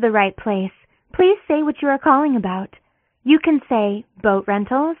guide you to the right place. Please say what you are calling about. You can say boat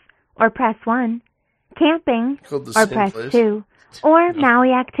rentals, or press 1, camping, or press 2, or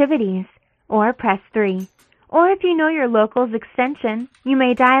Maui activities, or press 3. Or if you know your local's extension, you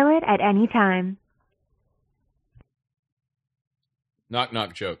may dial it at any time. Knock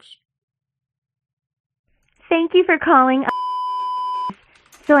knock jokes. Thank you for calling,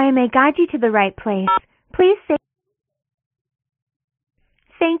 so I may guide you to the right place. Please say...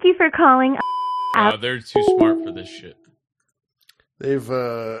 Thank you for calling... They're too smart for this shit. They've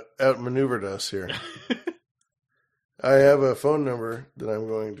outmaneuvered us here. I have a phone number that I'm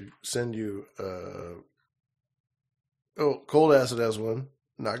going to send you. Cold Acid has one.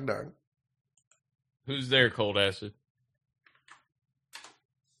 Knock, knock. Who's there, Cold Acid?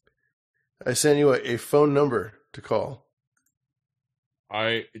 I sent you a phone number to call.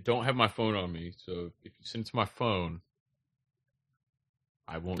 I don't have my phone on me, so if you send it to my phone,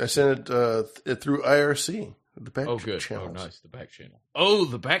 I won't. I sent it through IRC. The back good. channels. Oh, nice. The back channel. Oh,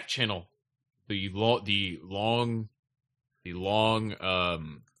 the back channel. The long,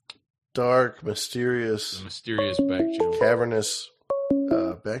 dark, mysterious, back channel, cavernous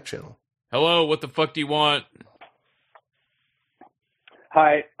back channel. Hello, what the fuck do you want?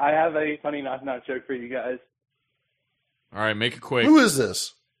 Hi, I have a funny knock knock joke for you guys. All right, make it quick. Who is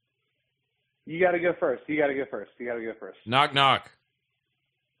this? You got to go first. Knock knock.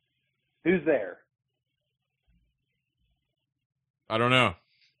 Who's there? I don't know.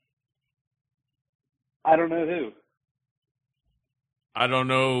 I don't know who. I don't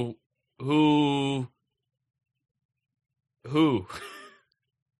know who.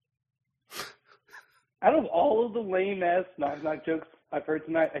 Out of all of the lame ass knock knock jokes I've heard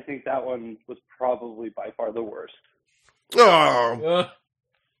tonight, I think that one was probably by far the worst. Oh.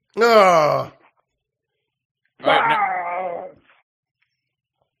 Right,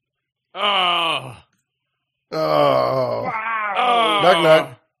 Knock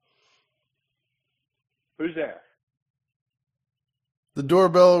knock. Who's there? The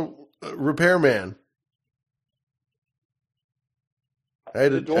doorbell repairman. I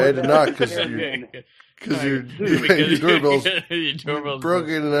had to knock because your doorbell's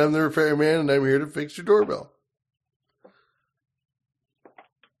broken, and I'm the repairman, and I'm here to fix your doorbell.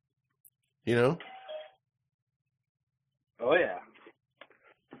 You know? Oh yeah.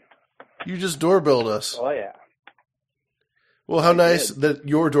 You just doorbelled us. Oh yeah. Well, how nice that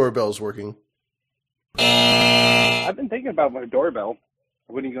your doorbell's working. I've been thinking about my doorbell.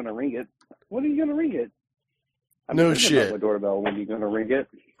 When are you going to ring it? When are you going to ring it? No shit. About my doorbell. When are you going to ring it?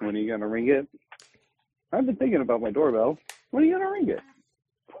 When are you going to ring it? I've been thinking about my doorbell. When are you going to ring it?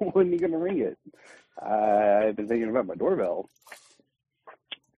 When are you going to ring it? I've been thinking about my doorbell.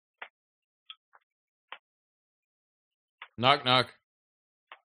 Knock knock.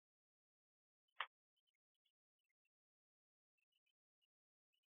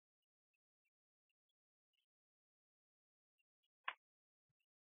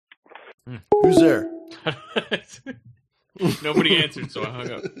 Who's there? Nobody answered, so I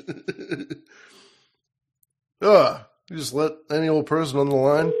hung up. You just let any old person on the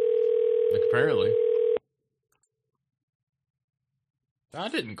line? Like, apparently. I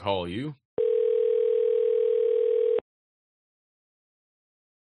didn't call you.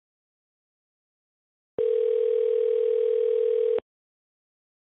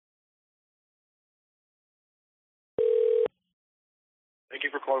 Thank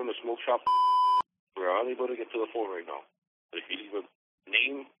you for calling the smoke shop. We're unable to get to the phone right now. But if you leave a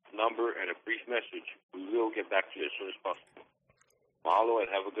name, number, and a brief message, we will get back to you as soon as possible. Mahalo and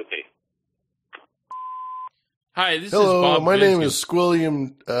have a good day. Hi, this Hello, is Bob. My name is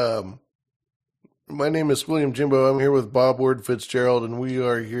Squilliam. My name is Squilliam Jimbo. I'm here with Bob Ward Fitzgerald, and we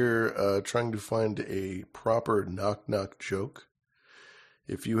are here trying to find a proper knock knock joke.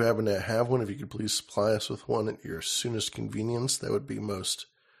 If you happen to have one, if you could please supply us with one at your soonest convenience, that would be most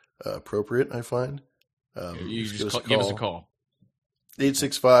appropriate, I find. You just give us a call.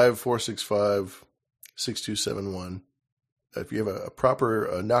 865-465-6271. If you have a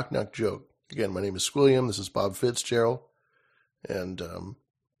proper knock-knock joke. Again, my name is Squilliam. This is Bob Fitzgerald. And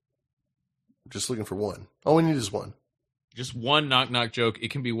just looking for one. All we need is one. Just one knock-knock joke.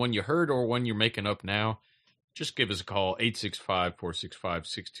 It can be one you heard or one you're making up now. Just give us a call,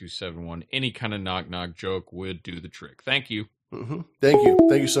 865-465-6271. Any kind of knock-knock joke would do the trick. Thank you. Mm-hmm. Thank you.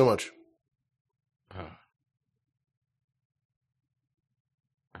 Thank you so much.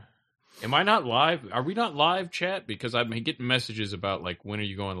 Am I not live? Are we not live, chat? Because I've been getting messages about, like, when are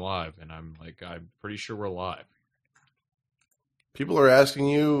you going live? And I'm like, I'm pretty sure we're live. People are asking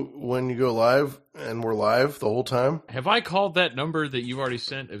you when you go live, and we're live the whole time. Have I called that number that you've already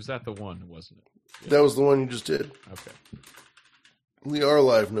sent? Was that the one, wasn't it? Yeah. That was the one you just did. Okay. We are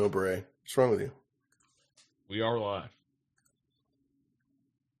live, no Bray. What's wrong with you? We are live.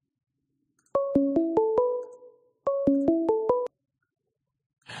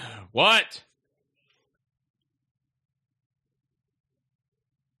 What?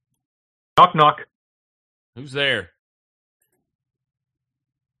 Knock, knock. Who's there?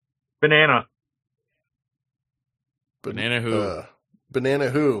 Banana. Banana who? Banana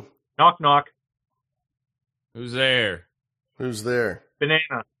who? Knock, knock. Who's there? Who's there?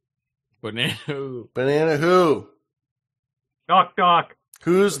 Banana. Banana who? Banana who? Knock, knock.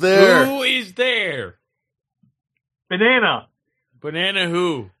 Who's there? Who is there? Banana. Banana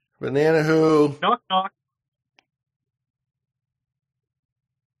who? Banana who? Knock, knock.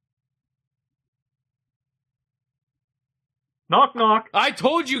 Knock, knock. I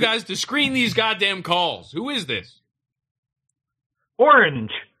told you guys to screen these goddamn calls. Who is this?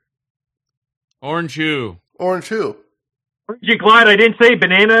 Orange. Orange who? Orange who? Aren't you glad I didn't say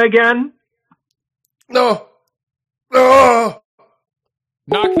banana again? No. Oh.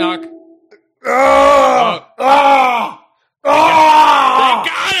 Knock, knock. Oh. Oh. Oh. They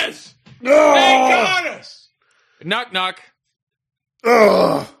got us! No. They got us! Knock, knock.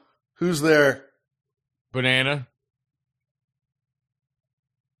 Oh. Who's there? Banana.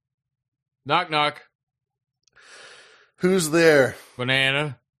 Knock, knock. Who's there?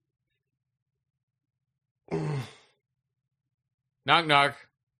 Banana. Knock, knock.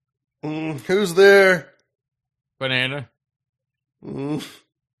 Who's there? Banana.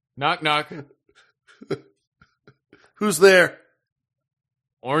 Knock, knock. Who's there?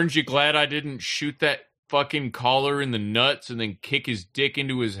 Orange, you glad I didn't shoot that fucking caller in the nuts and then kick his dick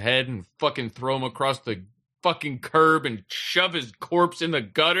into his head and fucking throw him across the fucking curb and shove his corpse in the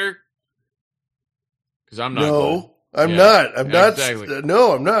gutter? Because I'm not. No, I'm not. I'm not. Exactly.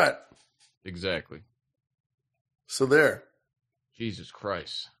 No, I'm not. Exactly. So there. Jesus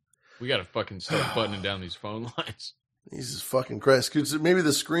Christ. We got to fucking start buttoning down these phone lines. Jesus fucking Christ. Maybe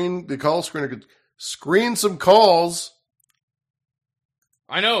the call screener could screen some calls.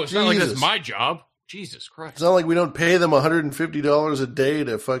 I know. It's not like that's my job. Jesus Christ. It's not like we don't pay them $150 a day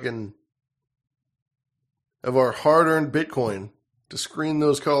to fucking have our hard-earned Bitcoin to screen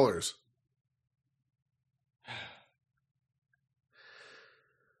those callers.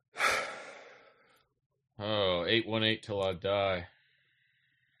 Oh, 818 till I die.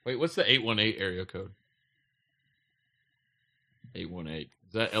 Wait, what's the 818 area code? 818.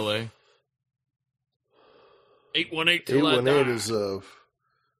 Is that LA? 818 till I die. 818 is, isn't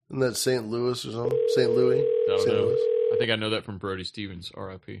that St. Louis or something? St. Louis? St. Louis? I think I know that from Brody Stevens,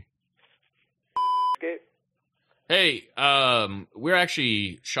 RIP. Hey, we're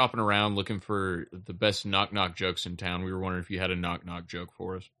actually shopping around looking for the best knock-knock jokes in town. We were wondering if you had a knock-knock joke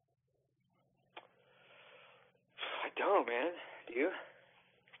for us. I don't, man. Do you?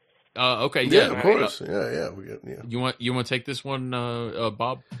 Okay, yeah, of course. Yeah. You want to take this one,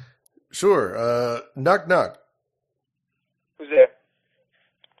 Bob? Sure. Knock, knock. Who's there?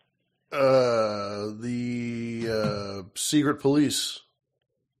 The secret police.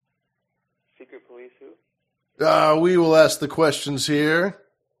 Secret police who? We will ask the questions here.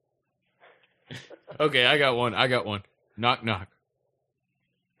 Okay, I got one. Knock, knock.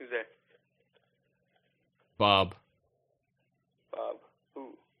 Who's there? Bob. Bob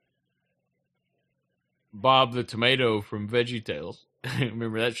who? Bob the tomato from VeggieTales.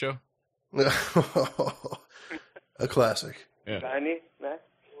 Remember that show? A classic. Yeah. Tiny, Matt?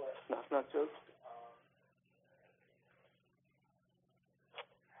 Knock joke?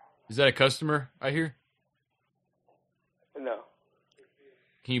 Is that a customer, I hear? No.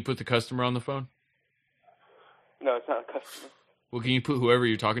 Can you put the customer on the phone? No, it's not a customer. Well, can you put whoever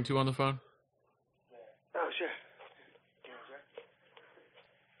you're talking to on the phone? Oh, sure.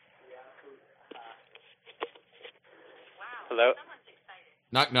 Hello?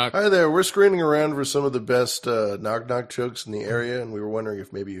 Knock, knock. Hi there. We're screening around for some of the best knock-knock jokes in the area, and we were wondering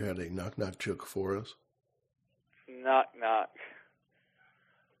if maybe you had a knock-knock joke for us. Knock, knock.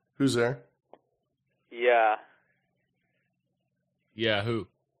 Who's there? Yeah. Yeah, who?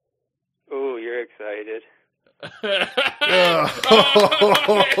 Ooh, you're excited. That is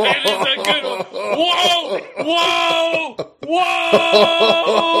a good one. Whoa!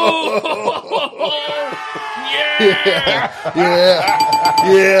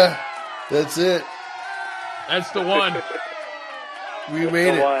 Yeah. That's it. That's the one. We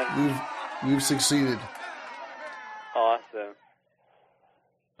made it. We've succeeded. Awesome.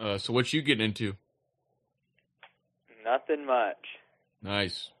 So what you getting into? Nothing much.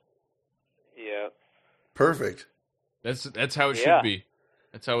 Nice. Yep. Perfect. That's how it should be.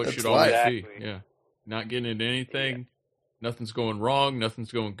 That's how it should always be. Yeah. Not getting into anything. Yeah. Nothing's going wrong.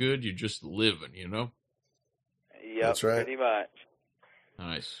 Nothing's going good. You're just living, you know? Yep, that's right. Pretty much.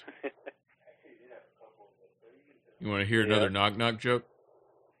 Nice. You want to hear another knock-knock joke?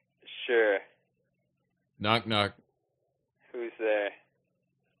 Sure. Knock, knock. Who's there?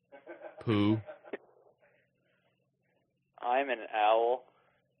 Pooh. I'm an owl.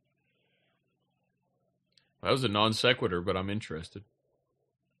 That was a non sequitur, but I'm interested.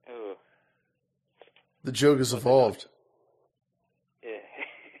 Ooh. The joke has evolved.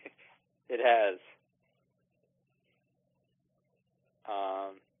 It has.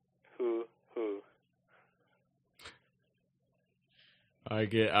 Who? I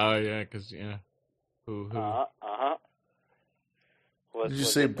get. Oh yeah, because Who? Did you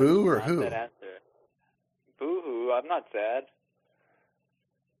say boo or who? Boo-hoo. I'm not sad.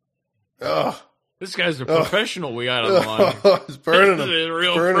 Ugh. This guy's a professional we got on the line. He's burning him. This is a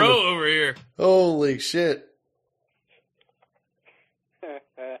real burning pro him. over here. Holy shit.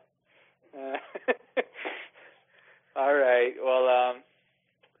 All right. Well,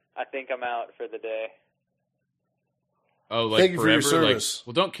 I think I'm out for the day. Oh, like thank you forever? for your service.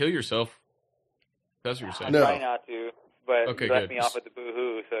 Well, don't kill yourself. That's what you're saying. No. I try not to, but okay, you left good. me off with the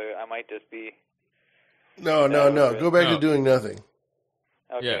boo-hoo, so I might just be... No. Go back to doing nothing.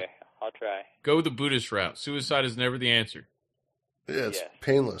 Okay, yeah. I'll try. Go the Buddhist route. Suicide is never the answer. Yeah, it's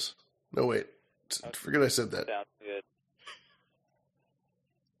painless. No, wait. Forget I said that. Sounds good.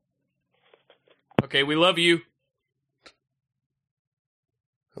 Okay, we love you.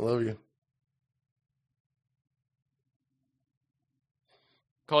 I love you.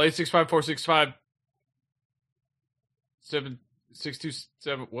 Call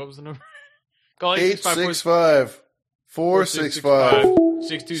 865-465-7627. What was the number? Call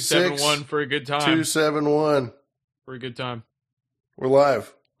 865-465-6271 for a good time. 271 For a good time. We're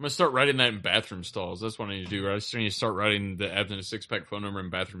live. I'm going to start writing that in bathroom stalls. That's what I need to do. Right? I just need to start writing the Abstinent Six-Pack phone number in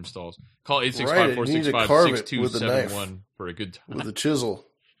bathroom stalls. Call 865-465-6271 for a good time. With a chisel.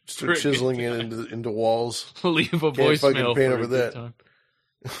 Start chiseling it into walls. Leave a Can't voicemail fucking paint for over a good that. time.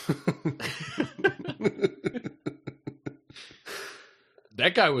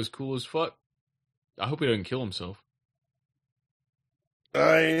 That guy was cool as fuck. I hope he doesn't kill himself.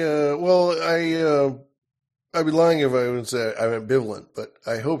 I'd be lying if I would say I'm ambivalent, but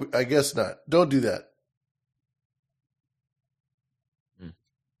I guess not. Don't do that.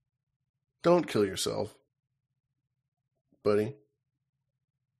 Don't kill yourself, buddy.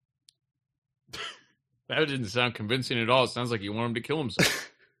 That didn't sound convincing at all. It sounds like you want him to kill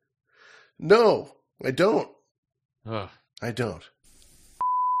himself. No, I don't. Ugh. I don't.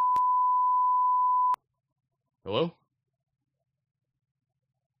 Hello?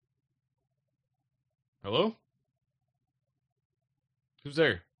 Hello? Who's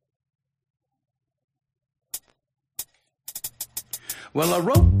there? Well, I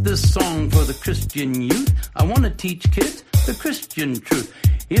wrote this song for the Christian youth. I want to teach kids the Christian truth.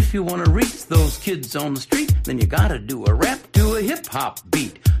 If you want to reach those kids on the street, then you gotta do a rap to a hip-hop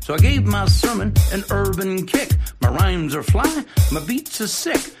beat. So I gave my sermon an urban kick. My rhymes are fly, my beats are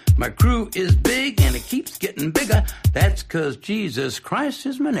sick. My crew is big and it keeps getting bigger. That's 'cause Jesus Christ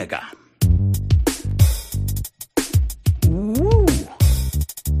is my nigga. Woo!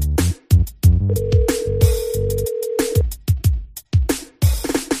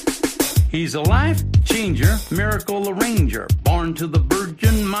 He's a life changer, miracle arranger, born to the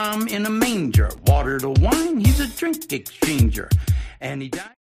virgin mom in a manger, water to wine, he's a drink exchanger, and he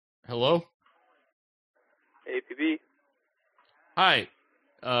died. Hello? APB. Hi.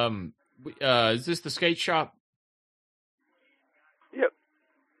 Is this the skate shop? Yep.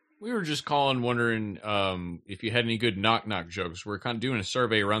 We were just calling, wondering if you had any good knock-knock jokes. We're kind of doing a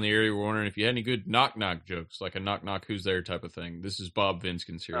survey around the area. We're wondering if you had any good knock-knock jokes, like a knock-knock who's there type of thing. This is Bob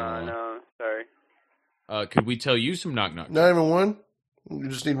Vinskins here. No, sorry. Could we tell you some knock-knock jokes? Not even one? You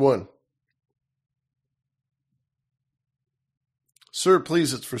just need one. Sir,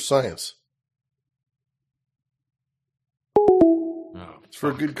 please, it's for science. It's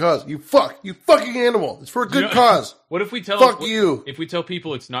for a good cause. You fucking animal. It's for a good cause. What if we tell Fuck you. If we tell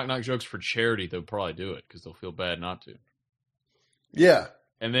people it's knock-knock jokes for charity, they'll probably do it because they'll feel bad not to. Yeah.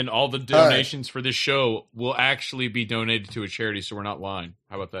 And then all the donations for this show will actually be donated to a charity, so we're not lying.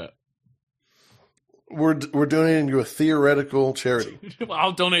 How about that? We're donating to a theoretical charity. Well,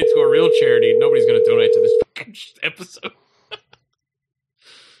 I'll donate to a real charity. Nobody's going to donate to this fucking episode.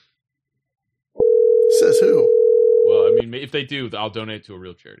 Says who? Well, I mean, if they do, I'll donate to a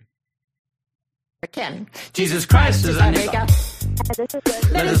real charity. Kim. Jesus Christ is a nigga. This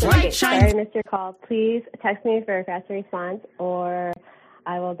is Let his light shine. Sorry, I missed your call. Please text me for a faster response, or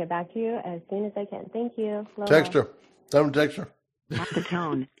I will get back to you as soon as I can. Thank you. Aloha. Text her. Tell him to text her. At the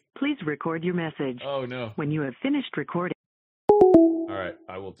tone, please record your message. Oh, no. When you have finished recording. All right,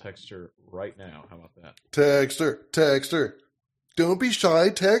 I will text her right now. How about that? Text her. Text her. Don't be shy.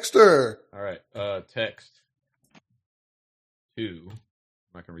 Text her. All right, text to, I'm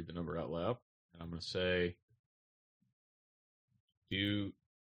not going to read the number out loud. And I'm going to say,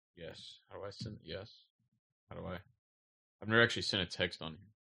 yes. How do I send yes? How do I? I've never actually sent a text on here.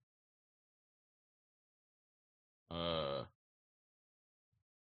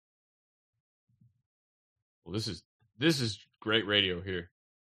 Well, this is great radio here.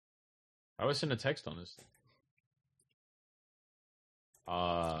 How do I send a text on this thing?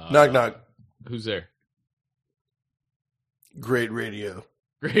 Knock, knock. Who's there? Great radio.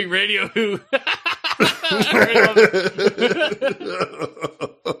 Great radio who?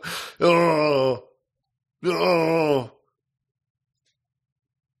 Oh.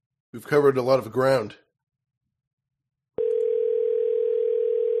 We've covered a lot of ground.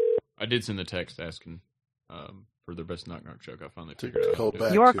 I did send the text asking for their best knock knock joke. I finally figured out. Call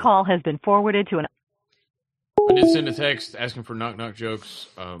back Your call has been forwarded to an. I did send a text asking for knock knock jokes.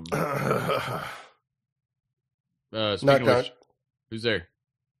 Knock, Knock. Who's there?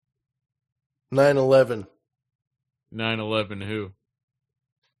 9/11. 9/11 who?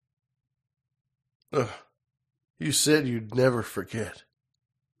 You said you'd never forget.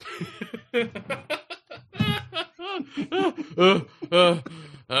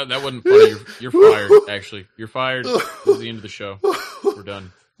 That wasn't funny. You're fired, actually. You're fired. This is the end of the show. We're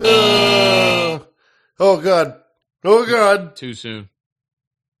done. Oh, God. Oh, God. Too soon.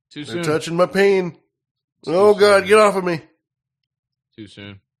 Too They're soon. touching my pain. Oh, God, get off of me. Too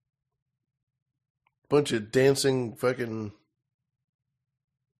soon. Bunch of dancing fucking...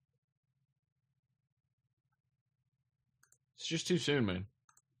 It's just too soon, man.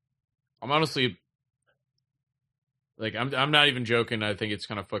 I'm honestly... Like, I'm not even joking. I think it's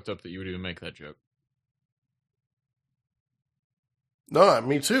kind of fucked up that you would even make that joke. No,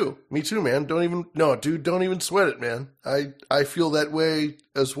 me too. Me too, man. Don't even sweat it, man. I feel that way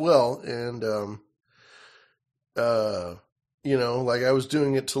as well. And, like I was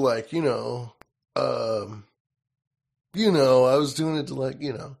doing it to I was doing it to I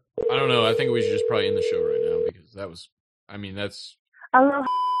don't know. I think we should just probably end the show right now because that's... Aloha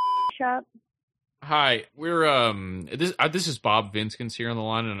shop. Hi, we're this is Bob Vinskins here on the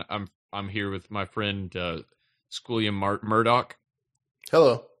line, and I'm here with my friend Squilliam Murdoch.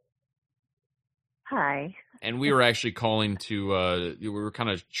 Hello. Hi. And we were actually calling to we were kind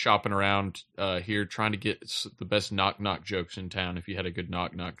of shopping around here trying to get the best knock knock jokes in town. If you had a good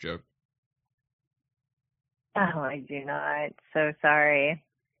knock knock joke. Oh, I do not. So sorry.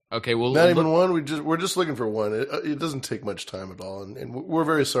 Okay, well, not even one. We're just looking for one. It doesn't take much time at all, and we're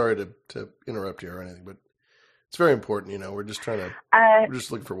very sorry to interrupt you or anything, but it's very important. We're just trying to. We're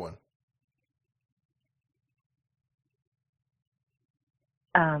just looking for one.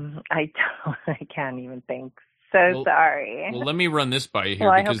 I can't even think. So sorry. Well, let me run this by you here.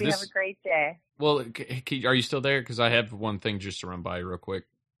 Well, I hope you have a great day. Well, are you still there? Because I have one thing just to run by you real quick.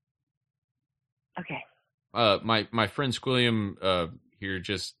 Okay. My friend Squilliam here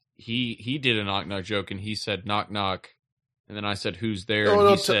he did a knock knock joke and he said knock knock, and then I said who's there, and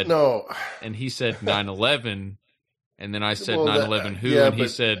he said no, and he said 9/11, and then I said 9/11 who, yeah, and he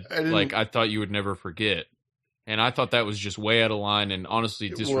said I thought you would never forget, and I thought that was just way out of line and honestly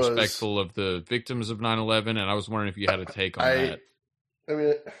disrespectful of the victims of 9/11, and I was wondering if you had a take on that. I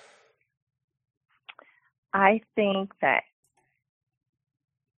mean, I think that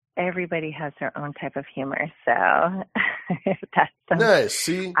everybody has their own type of humor, so that's nice.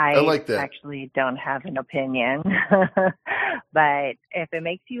 See, I like that. I actually don't have an opinion, but if it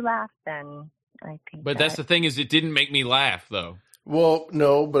makes you laugh, then I think. But that's the thing is, it didn't make me laugh though. Well,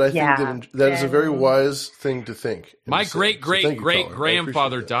 no, but I think that is a very wise thing to think. My great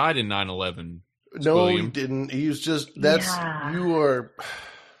grandfather died in 9/11. No, he didn't. He was just you are.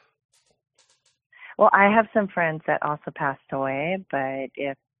 Well, I have some friends that also passed away, but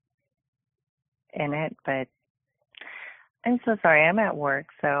I'm so sorry. I'm at work,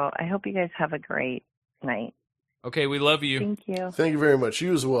 so I hope you guys have a great night. Okay, we love you. Thank you. Thank you very much.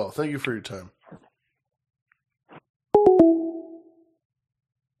 You as well. Thank you for your time.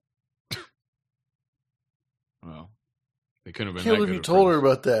 Well, they couldn't have been. I can't believe you told her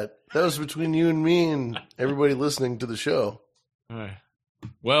about that. That was between you and me and everybody listening to the show.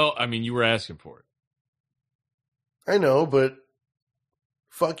 Well, I mean, you were asking for it. I know, but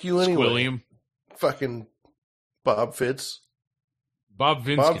fuck you anyway. Squilliam. Fucking Bob Fitz. Bob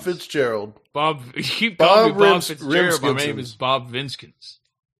Vinskins. Bob Fitzgerald. Keep calling me Bob Fitzgerald. My name is Bob Vinskins.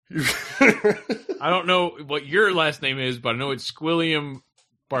 I don't know what your last name is, but I know it's Squilliam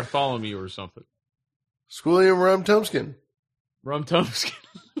Bartholomew or something. Squilliam Rumtumskin. Rumtumskin.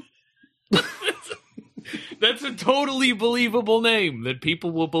 That's a totally believable name that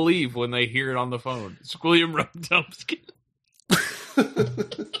people will believe when they hear it on the phone. Squilliam Rumtumskin.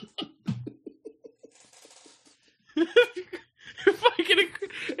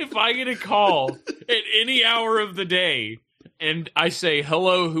 If I get a call at any hour of the day and I say,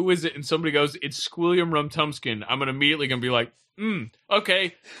 hello, who is it? And somebody goes, it's Squilliam Rumtumskin. I'm immediately going to be like,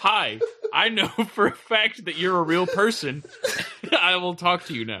 okay, hi. I know for a fact that you're a real person. I will talk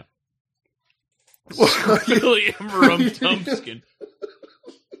to you now. Squilliam Rumtumskin.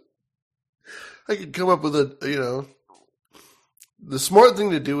 I could come up with the smart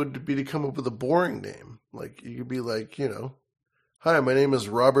thing to do would be to come up with a boring name. Like, you could be like, hi, my name is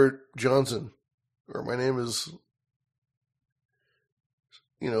Robert Johnson. Or my name is,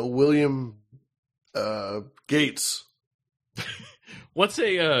 William Gates. What's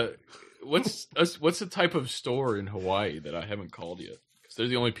a type of store in Hawaii that I haven't called yet? Because they're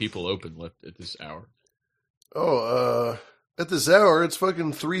the only people open left at this hour. Oh, at this hour, it's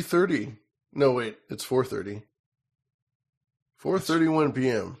fucking 3:30. No, wait, it's 4:30. 4:31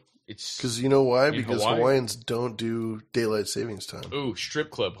 p.m. It's because you know why? Because Hawaii? Hawaiians don't do daylight savings time. Ooh,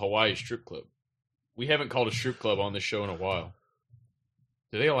 strip club, Hawaii strip club. We haven't called a strip club on this show in a while.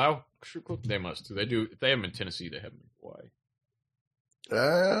 Do they allow strip clubs? They must. Do they do? If they have them in Tennessee, they have them in Hawaii.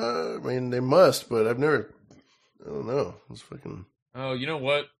 I mean, they must, but I've never. I don't know. It's fucking. Oh, you know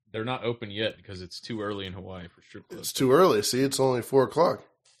what? They're not open yet because it's too early in Hawaii for strip clubs. It's too early. See, it's only 4:00.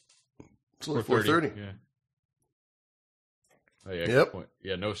 It's only 4:30. Yeah. Oh yeah. Yep. Good point.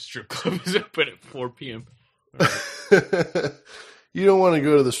 Yeah, no strip club is open at 4 p.m. Right. You don't want to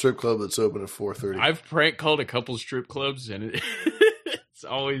go to the strip club that's open at 4:30. I've prank called a couple strip clubs, and it's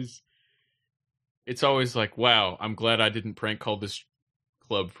always like, wow, I'm glad I didn't prank call this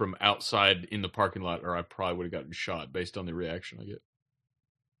club from outside in the parking lot, or I probably would have gotten shot based on the reaction I get.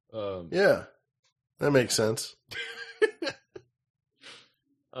 Yeah, that makes sense.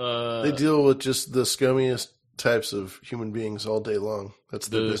 They deal with just the scummiest types of human beings all day long. That's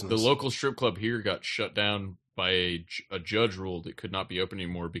their business. The local strip club here got shut down by a judge ruled it could not be open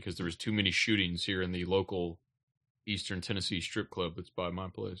anymore because there was too many shootings here in the local Eastern Tennessee strip club that's by my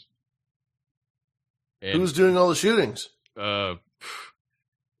place. And, who's doing all the shootings? Well,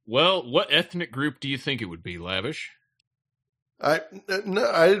 what ethnic group do you think it would be, Lavish? I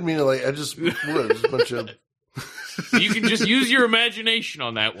didn't mean it I just was a bunch of. You can just use your imagination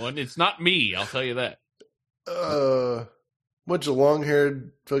on that one. It's not me, I'll tell you that. Bunch of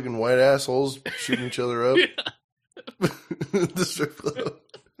long-haired fucking white assholes shooting each other up. The strip club.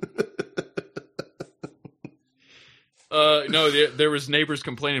 No, there was neighbors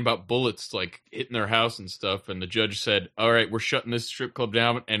complaining about bullets hitting their house and stuff, and the judge said, all right, we're shutting this strip club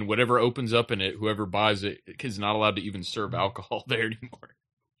down, and whatever opens up in it, whoever buys it is not allowed to even serve alcohol there anymore.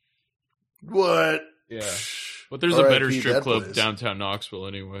 What? Yeah. But there's a better strip club downtown Knoxville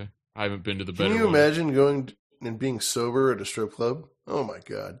anyway. I haven't been to the better one. Can you imagine going and being sober at a strip club? Oh my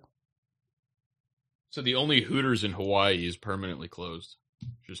God. So the only Hooters in Hawaii is permanently closed.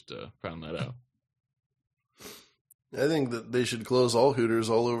 Just found that out. I think that they should close all Hooters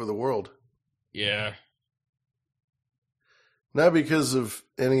all over the world. Yeah. Not because of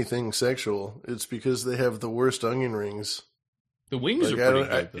anything sexual. It's because they have the worst onion rings. The wings are pretty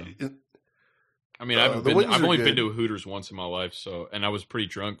good, though. I mean, I've only been to a Hooters once in my life, and I was pretty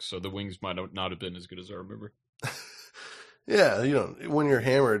drunk, so the wings might not have been as good as I remember. Yeah, when you're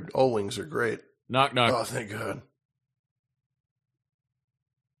hammered, all wings are great. Knock, knock. Oh, thank God.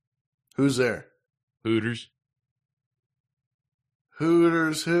 Who's there? Hooters.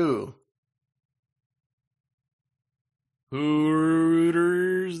 Hooters who?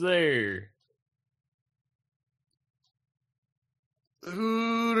 Hooters there.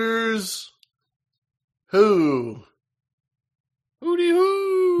 Hooters who? Hooty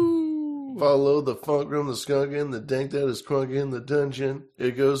hoo. Follow the funk from the skunk in the dank that is crunk in the dungeon.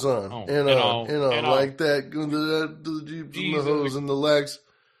 It goes on and on like that. The jeeps and the hoes and the legs.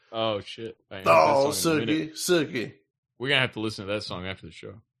 Oh shit! Oh, Sookie. We're gonna have to listen to that song after the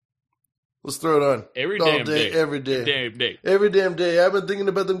show. Let's throw it on. Every damn day. Every day. Every damn day. I've been thinking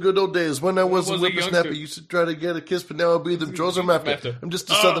about them good old days when I was a whippersnapper. Used to try to get a kiss, but now I'll be the Charles I'm after. I'm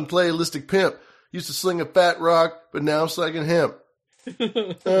just a southern playalistic pimp. Used to sling a fat rock, but now I'm slacking hemp.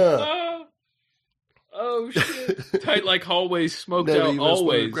 Oh shit! Tight like hallways, smoked Never out even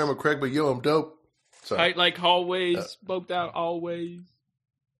always. Grandma crack, but yo, I'm dope. So, tight like hallways, smoked out always.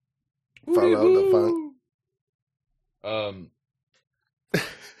 Follow the funk.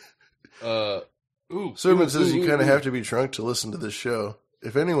 Sermon says you kind of have to be drunk to listen to this show.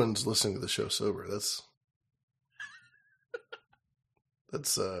 If anyone's listening to the show sober, that's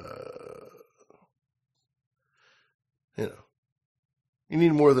you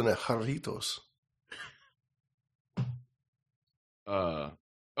need more than a jarritos. I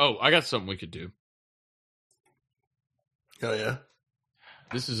got something we could do. Oh yeah.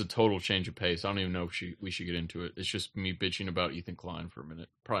 This is a total change of pace. I don't even know if we should get into it. It's just me bitching about Ethan Klein for a minute.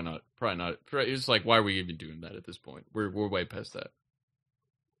 Probably not. It's like, why are we even doing that at this point? We're way past that.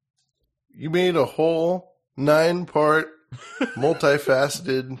 You made a whole 9-part,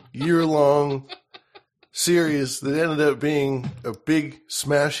 multifaceted, year-long series that ended up being a big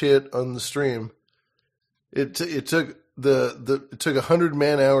smash hit on the stream. It took it took 100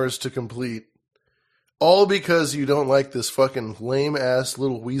 man-hours to complete. All because you don't like this fucking lame-ass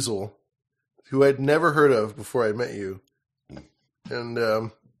little weasel who I'd never heard of before I met you.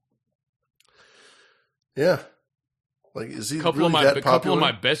 And, yeah. Like, is he really that popular? A couple of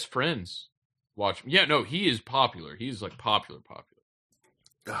my best friends watch him. Yeah, no, he is popular. He's, like, popular.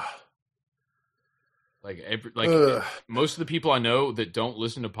 Most of the people I know that don't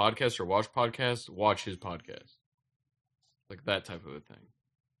listen to podcasts or watch podcasts watch his podcast. Like, that type of a thing.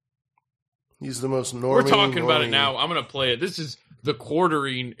 He's the most normie. We're talking about it now. I'm going to play it. This is The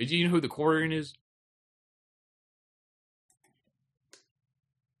Quartering. Do you know who The Quartering is?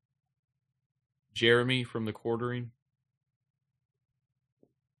 Jeremy from The Quartering.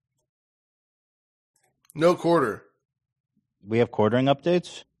 No quarter. We have quartering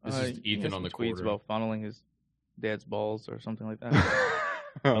updates? This is Ethan on The tweets Quarter. about funneling his dad's balls or something like that.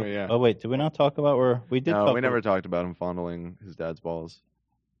 Oh, yeah. Oh, wait. Did we not talk about where we did? No, we never talked about him fondling his dad's balls.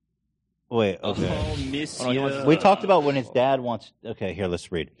 Wait, okay. Oh, monsieur. We talked about when his dad wants... Okay, here,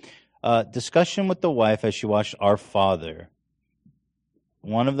 let's read. Discussion with the wife as she watched Our Father.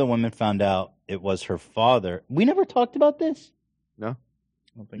 One of the women found out it was her father. We never talked about this? No.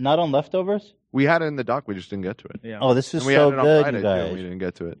 Not on Leftovers? We had it in the doc, we just didn't get to it. Yeah. Oh, this is we so had it on good, Friday, you guys. too. We didn't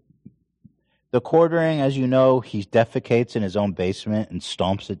get to it. The quartering, as you know, he defecates in his own basement and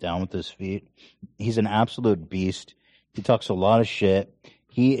stomps it down with his feet. He's an absolute beast. He talks a lot of shit.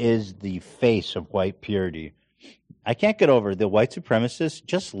 He is the face of white purity. I can't get over the white supremacists.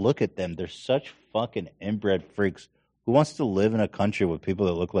 Just look at them. They're such fucking inbred freaks. Who wants to live in a country with people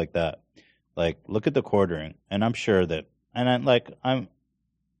that look like that? Like, look at the quartering. And I'm sure that, and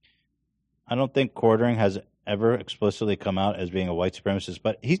I don't think quartering has ever explicitly come out as being a white supremacist,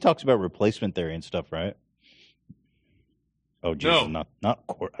 but he talks about replacement theory and stuff, right? Oh, Jesus, No. not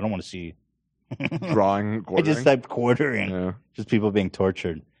I don't want to see Drawing quartering. I just typed quartering. Yeah. Just people being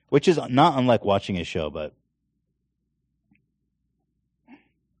tortured, which is not unlike watching his show, but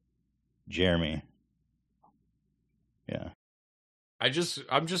Jeremy. Yeah. I'm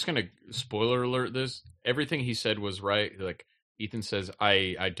just going to spoiler alert this. Everything he said was right. Like, Ethan says,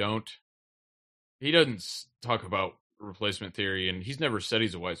 he doesn't talk about replacement theory, and he's never said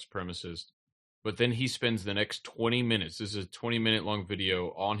he's a white supremacist. But then he spends the next 20 minutes, this is a 20-minute long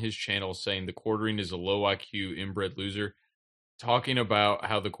video on his channel saying the quartering is a low IQ inbred loser, talking about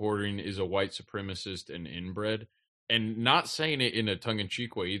how the quartering is a white supremacist and inbred, and not saying it in a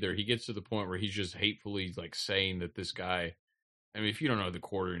tongue-in-cheek way either. He gets to the point where he's just hatefully like saying that this guy, I mean, if you don't know what the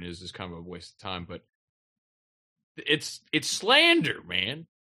quartering is, it's kind of a waste of time, but it's slander, man.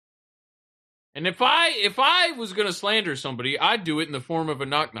 And if I was going to slander somebody, I'd do it in the form of a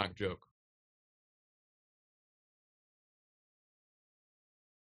knock-knock joke.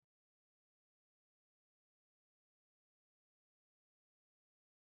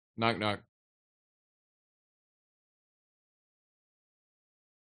 Knock, knock.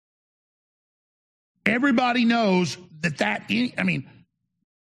 Everybody knows that, I mean...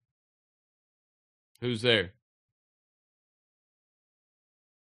 Who's there?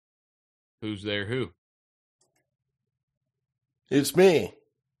 Who's there who? It's me.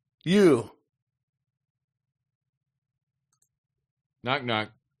 You. Knock, knock.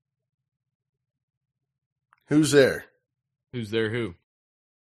 Who's there? Who's there who?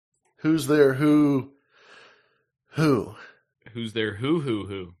 Who's there who? Who? Who's there who?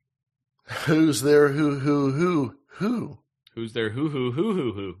 Who's there who? Who's there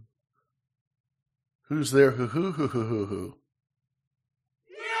who? Who's there who?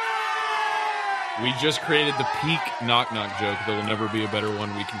 We just created the peak knock-knock joke. There will never be a better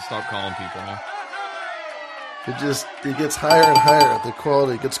one. We can stop calling people now. It gets higher and higher. The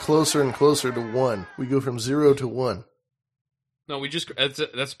quality gets closer and closer to 1. We go from 0 to 1. No,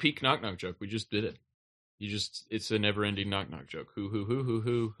 that's peak knock-knock joke. We just did it.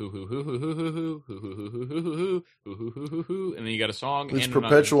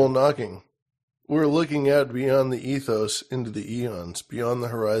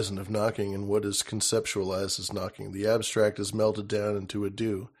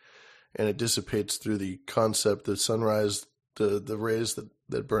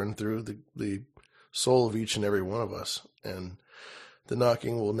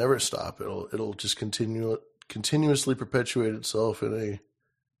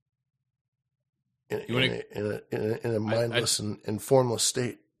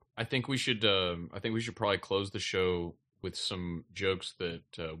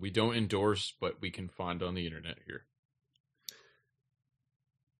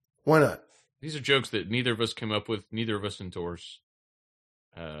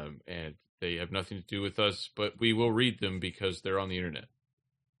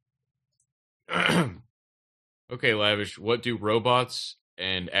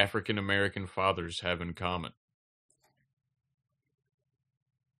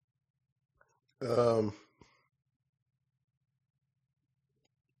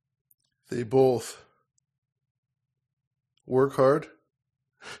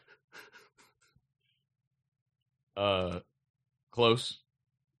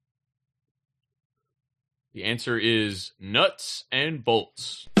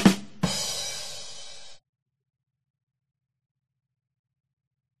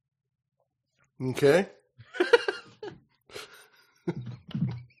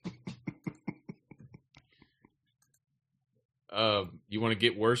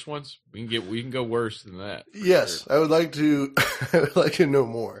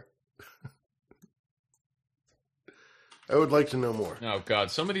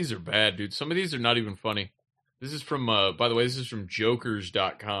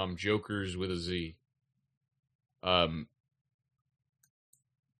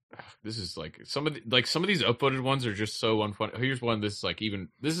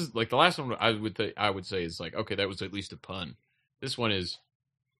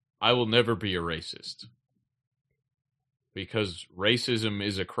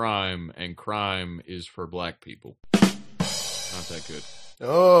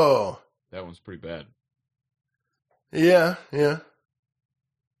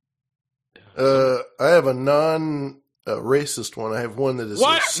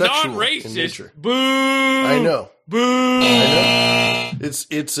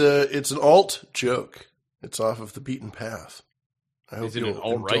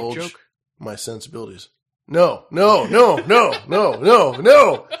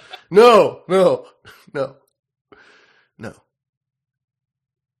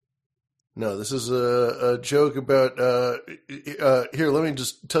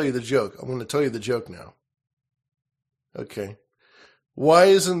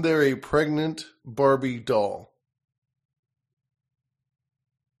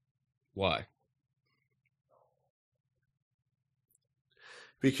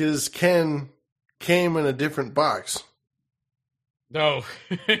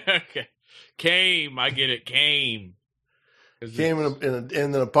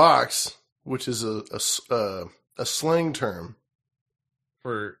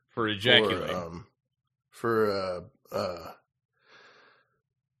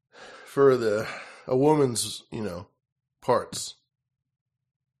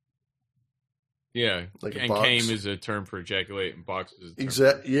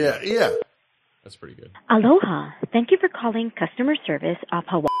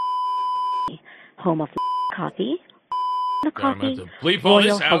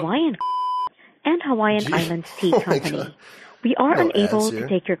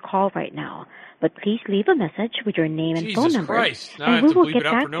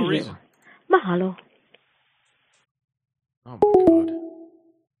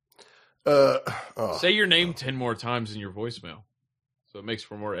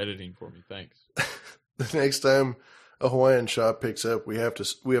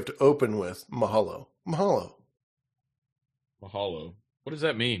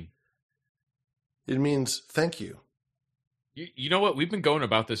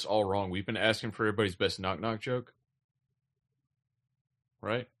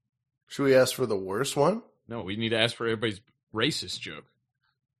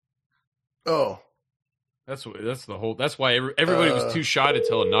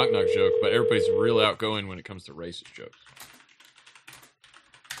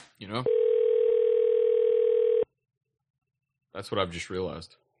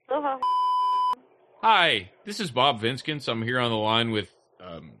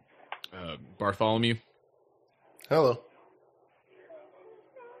 Hello.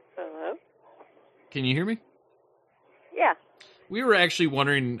 Hello? Can you hear me? Yeah. We were actually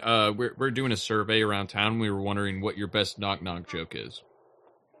wondering, we're doing a survey around town. We were wondering what your best knock-knock joke is.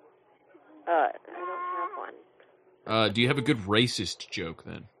 I don't have one. Do you have a good racist joke,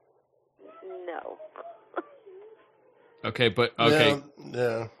 then? No. Okay, but, okay.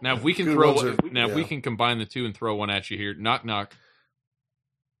 Yeah. Now, if we can if we can combine the two and throw one at you here. Knock-knock.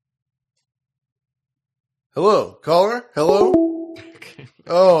 Hello, caller? Hello?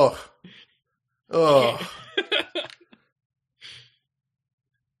 Oh.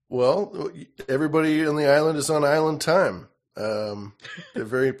 Well, everybody on the island is on island time. They're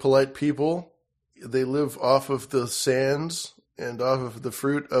very polite people. They live off of the sands and off of the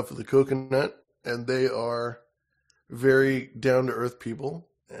fruit of the coconut, and they are very down-to-earth people.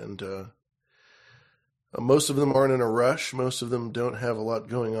 And most of them aren't in a rush. Most of them don't have a lot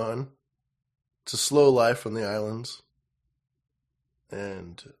going on. It's a slow life on the islands.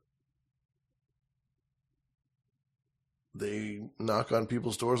 And they knock on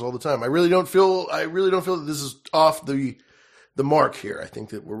people's doors all the time. I really don't feel that this is off the mark here. I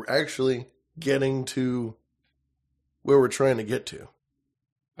think that we're actually getting to where we're trying to get to.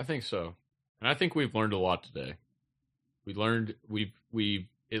 I think so. And I think we've learned a lot today. We've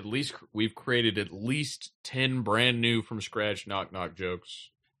created at least 10 brand new from scratch knock-knock jokes.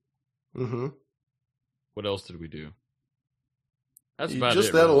 Mm-hmm. What else did we do? That's about just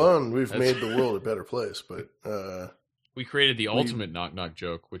it. That really. alone, we've made the world a better place. But we created the ultimate knock-knock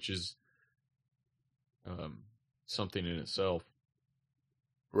joke, which is something in itself.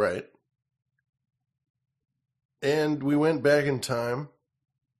 Right. And we went back in time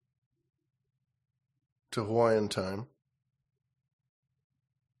to Hawaiian time.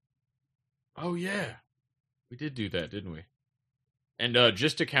 Oh, yeah. We did do that, didn't we? And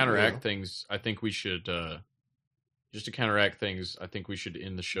just to counteract things, I think we should end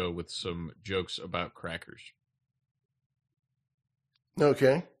the show with some jokes about crackers.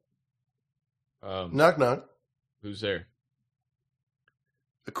 Okay. Knock, knock. Who's there?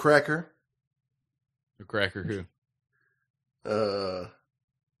 A cracker. A cracker who?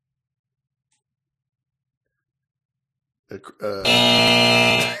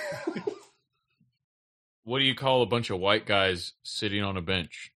 What do you call a bunch of white guys sitting on a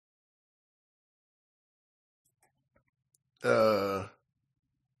bench? A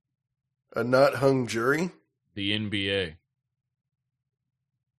not hung jury? The NBA.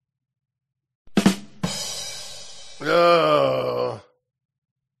 Oh.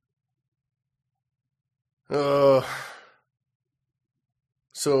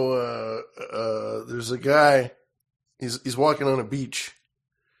 So, there's a guy, he's walking on a beach,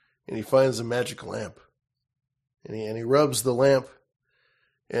 and he finds a magic lamp. And he rubs the lamp,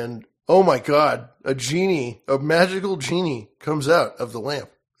 and oh my God, a magical genie comes out of the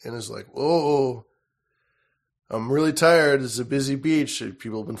lamp, and is like, "Oh, I'm really tired. It's a busy beach.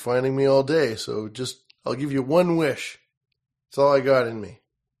 People have been finding me all day, so I'll give you one wish. It's all I got in me.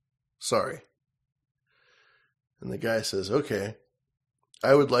 Sorry." And the guy says, "Okay,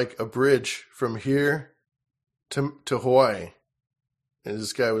 I would like a bridge from here to Hawaii." And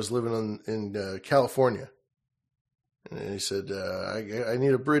this guy was living in California. And he said, I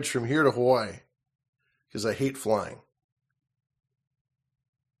need a bridge from here to Hawaii because I hate flying.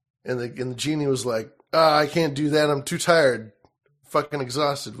 And the genie was like, I can't do that. I'm too tired. Fucking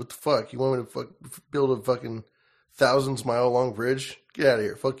exhausted. What the fuck? You want me to build a fucking thousands-mile long bridge? Get out of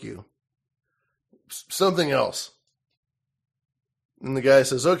here. Fuck you. Something else. And the guy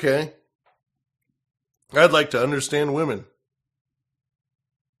says, okay, I'd like to understand women.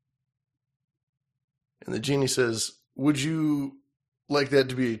 And the genie says, would you like that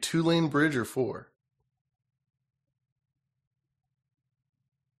to be a 2-lane bridge or 4?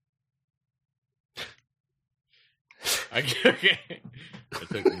 Okay. That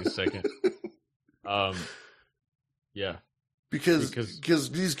took me a second. Yeah. Because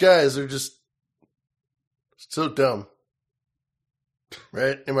these guys are just so dumb.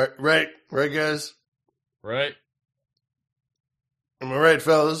 Right? Am I right? Right, guys? Right. Am I right,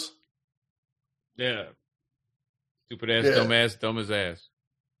 fellas? Yeah. Stupid ass, dumb as ass.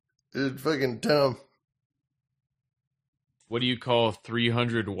 It's fucking dumb. What do you call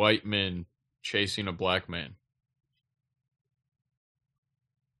 300 white men chasing a black man?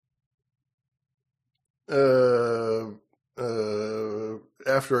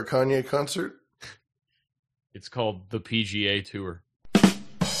 After a Kanye concert? It's called the PGA Tour.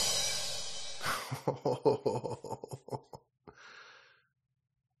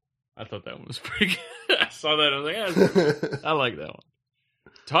 I thought that one was pretty good. I saw that. I was like, I like that one.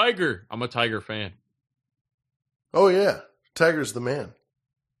 Tiger. I'm a Tiger fan. Oh yeah, Tiger's the man.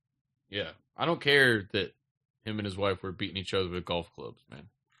 Yeah, I don't care that him and his wife were beating each other with golf clubs, man.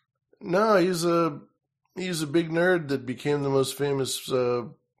 No, he's a big nerd that became the most famous,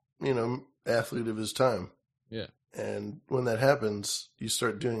 athlete of his time. Yeah. And when that happens, you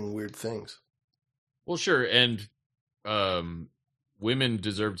start doing weird things. Well, sure, and women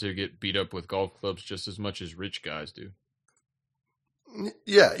deserve to get beat up with golf clubs just as much as rich guys do.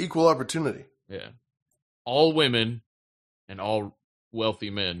 Yeah, equal opportunity. Yeah. All women and all wealthy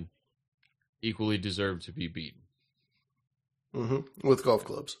men equally deserve to be beaten. Mm-hmm. With golf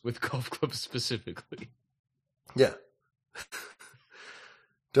clubs. With golf clubs specifically. Yeah.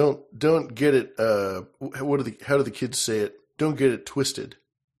 Don't get it. How do the kids say it? Don't get it twisted.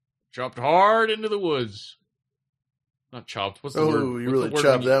 Chopped hard into the woods. Not chopped. What's the word? Oh, you really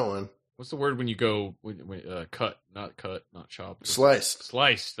chopped that one. What's the word when you go cut, not chopped? Sliced.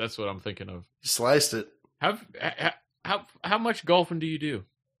 Sliced. That's what I'm thinking of. You sliced it. How much golfing do you do?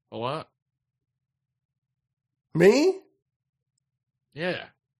 A lot. Me? Yeah.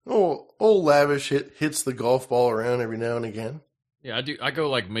 Oh, old Lavish hits the golf ball around every now and again. Yeah, I do. I go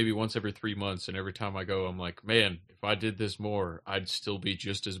like maybe once every 3 months, and every time I go, I'm like, man, if I did this more, I'd still be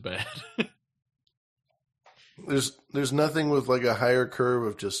just as bad. There's nothing with like a higher curve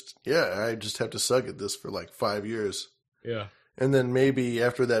of just, I just have to suck at this for like 5 years. Yeah. And then maybe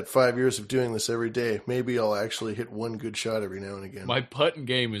after that 5 years of doing this every day, maybe I'll actually hit one good shot every now and again. My putting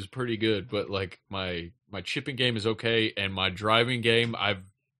game is pretty good, but like my chipping game is okay, and my driving game, I've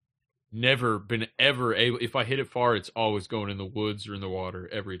never been ever able. If I hit it far, it's always going in the woods or in the water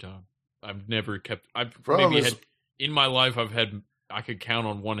every time. I've never kept. In my life, I could count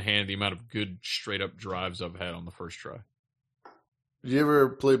on one hand the amount of good straight up drives I've had on the first try. Did you ever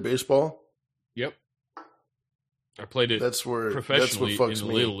play baseball? Yep. I played it professionally in the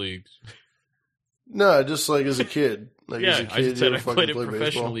little leagues. No, just like as a kid. Like yeah, as a kid, I just said I played it play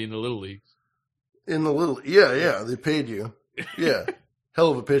professionally baseball? in the little leagues. In the little, yeah, they paid you. Yeah,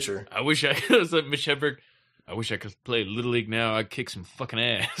 hell of a pitcher. I wish I could. Was like Mitch Hedberg. I wish I could play little league now. I'd kick some fucking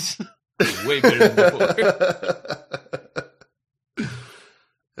ass. Way better than before.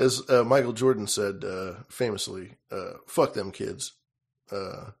 As Michael Jordan said famously, "Fuck them kids."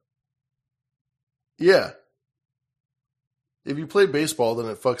 Yeah. If you play baseball, then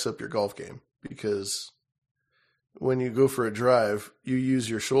it fucks up your golf game because when you go for a drive, you use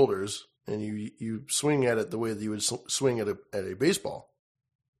your shoulders and you swing at it the way that you would swing at a baseball.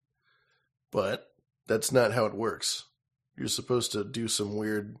 But that's not how it works. You're supposed to do some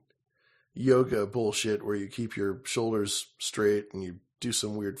weird yoga bullshit where you keep your shoulders straight and you do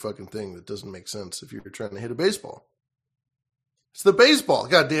some weird fucking thing that doesn't make sense if you're trying to hit a baseball. It's the baseball,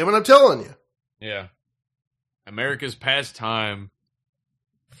 God damn it, I'm telling you. Yeah. America's pastime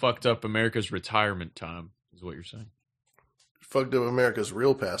fucked up America's retirement time, is what you're saying. Fucked up America's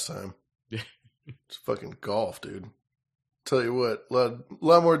real pastime. It's fucking golf, dude. Tell you what, a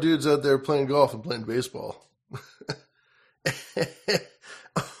lot more dudes out there playing golf than playing baseball.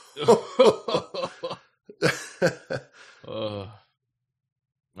 All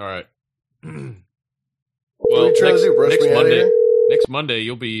right. What are you trying to do? Brush me out of here? Next Monday,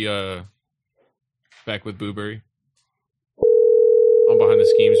 you'll be back with Booberry on Behind the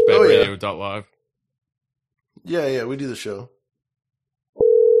Schemes, BadRadio.live. Yeah, we do the show.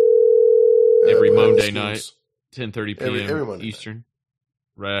 Every Monday night, 10:30 p.m. Every Monday Eastern, night.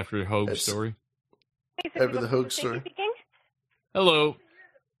 right after the Hogue story. After the Hogue story. Hello.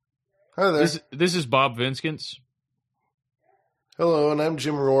 Hi there. This is Bob Vinskins. Hello, and I'm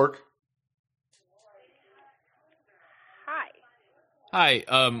Jim Rourke. Hi.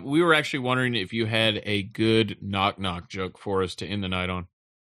 We were actually wondering if you had a good knock-knock joke for us to end the night on.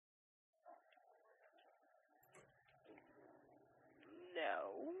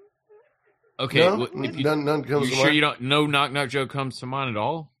 No. Okay. No? None comes to mind? No knock-knock joke comes to mind at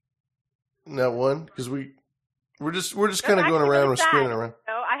all? Not one? Because we're just kind of going around, we're spinning around.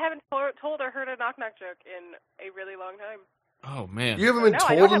 No, I haven't told or heard a knock-knock joke in a really long time. Oh, man. You haven't been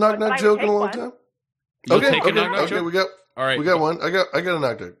told a knock-knock joke in a long time? Okay, we got... All right. We got one. I got a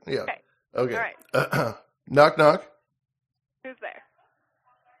knock knock. Yeah. Okay. All right. Knock knock. Who's there?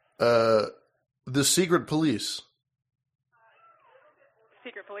 The secret police.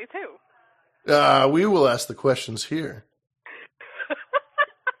 Secret police who? We will ask the questions here.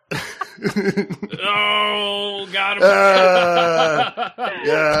 Oh, got him.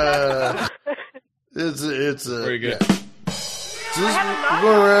 Yeah. It's very good. Yeah. So we're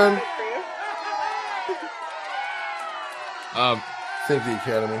going around. Thank the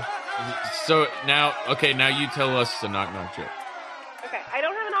Academy. So now you tell us the knock knock joke. Okay, I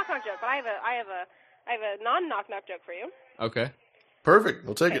don't have a knock knock joke, but I have I have a non-knock-knock joke for you. Okay. Perfect.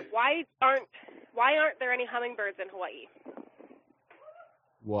 We'll take it. Why aren't there any hummingbirds in Hawaii?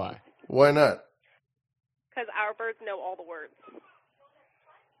 Why? Why not? Because our birds know all the words.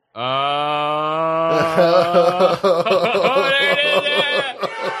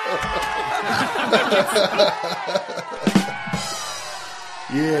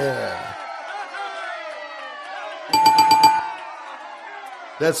 Yeah.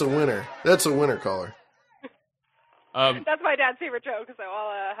 That's a winner. That's a winner, caller. That's my dad's favorite joke, so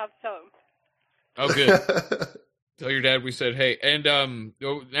I'll have to tell him. Oh, good. Tell your dad we said hey. And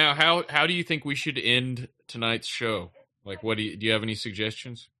now, how do you think we should end tonight's show? Like, what do you have any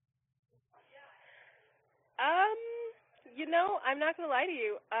suggestions? I'm not gonna lie to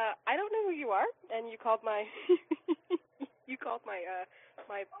you. I don't know who you are, and you called my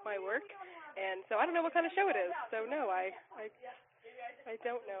my work, and so I don't know what kind of show it is. So no, I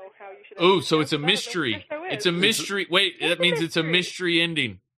don't know how you should. Oh, so it's a mystery. It's a mystery. Wait, that means it's a mystery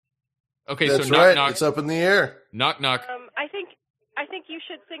ending. Okay, that's so right. knock. It's up in the air. Knock knock. I think you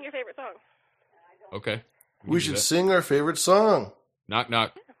should sing your favorite song. Okay. We should sing our favorite song. Knock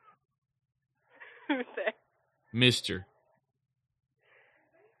knock. Who's there? Mister.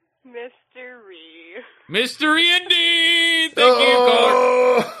 Mystery indeed. Thank you,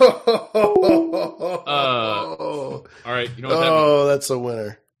 caller. All right. You know what that means? Oh, that's a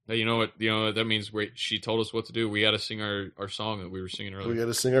winner. You know what that means? She told us what to do. We got to sing our song that we were singing earlier. We got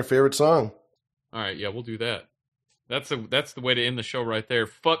to sing our favorite song. All right. Yeah, we'll do that. That's the way to end the show right there.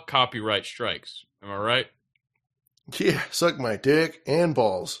 Fuck copyright strikes. Am I right? Yeah. Suck my dick and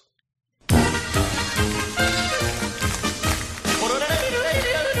balls.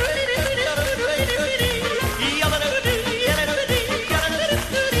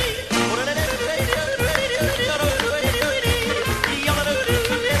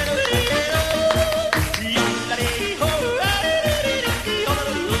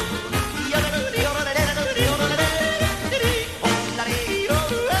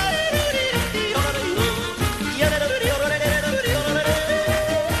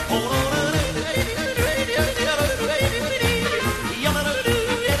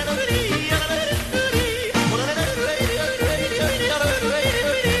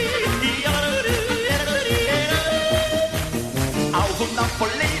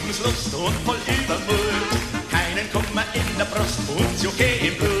 Und voll Übermut, keinen Kummer in der Brust und Jucke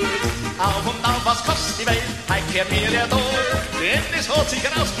im Blut. Auf und auf, was kostet die Welt, heim kehrt mir der Tod. Denn es hat sich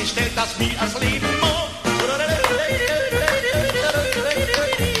herausgestellt, dass mir als Leben macht.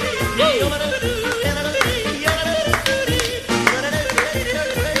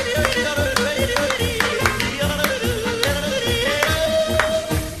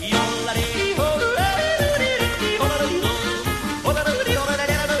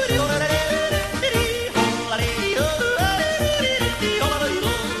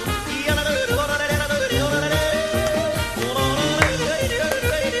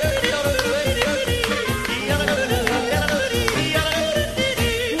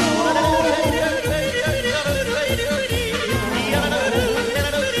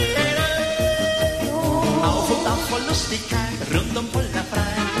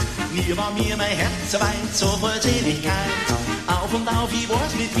 War mir mein Herz so weit, so voll Seligkeit. Auf und auf, ich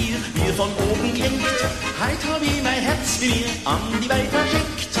war's mit dir, mir von oben klingt. Heut hab ich mein Herz mit mir an die Welt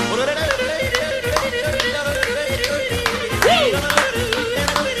verschickt.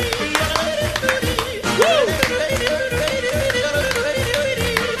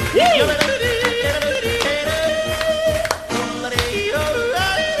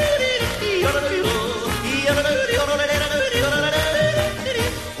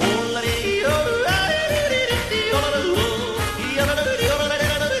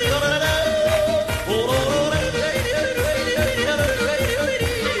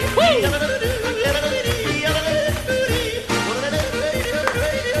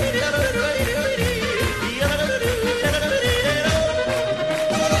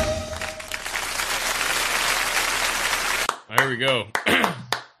 Go.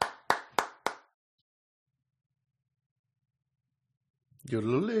 Your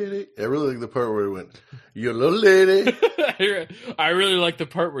little lady. I really like the part where he went, your little lady. I really like the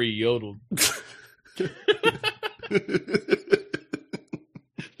part where he yodeled.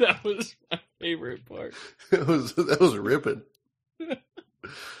 That was my favorite part. That was ripping.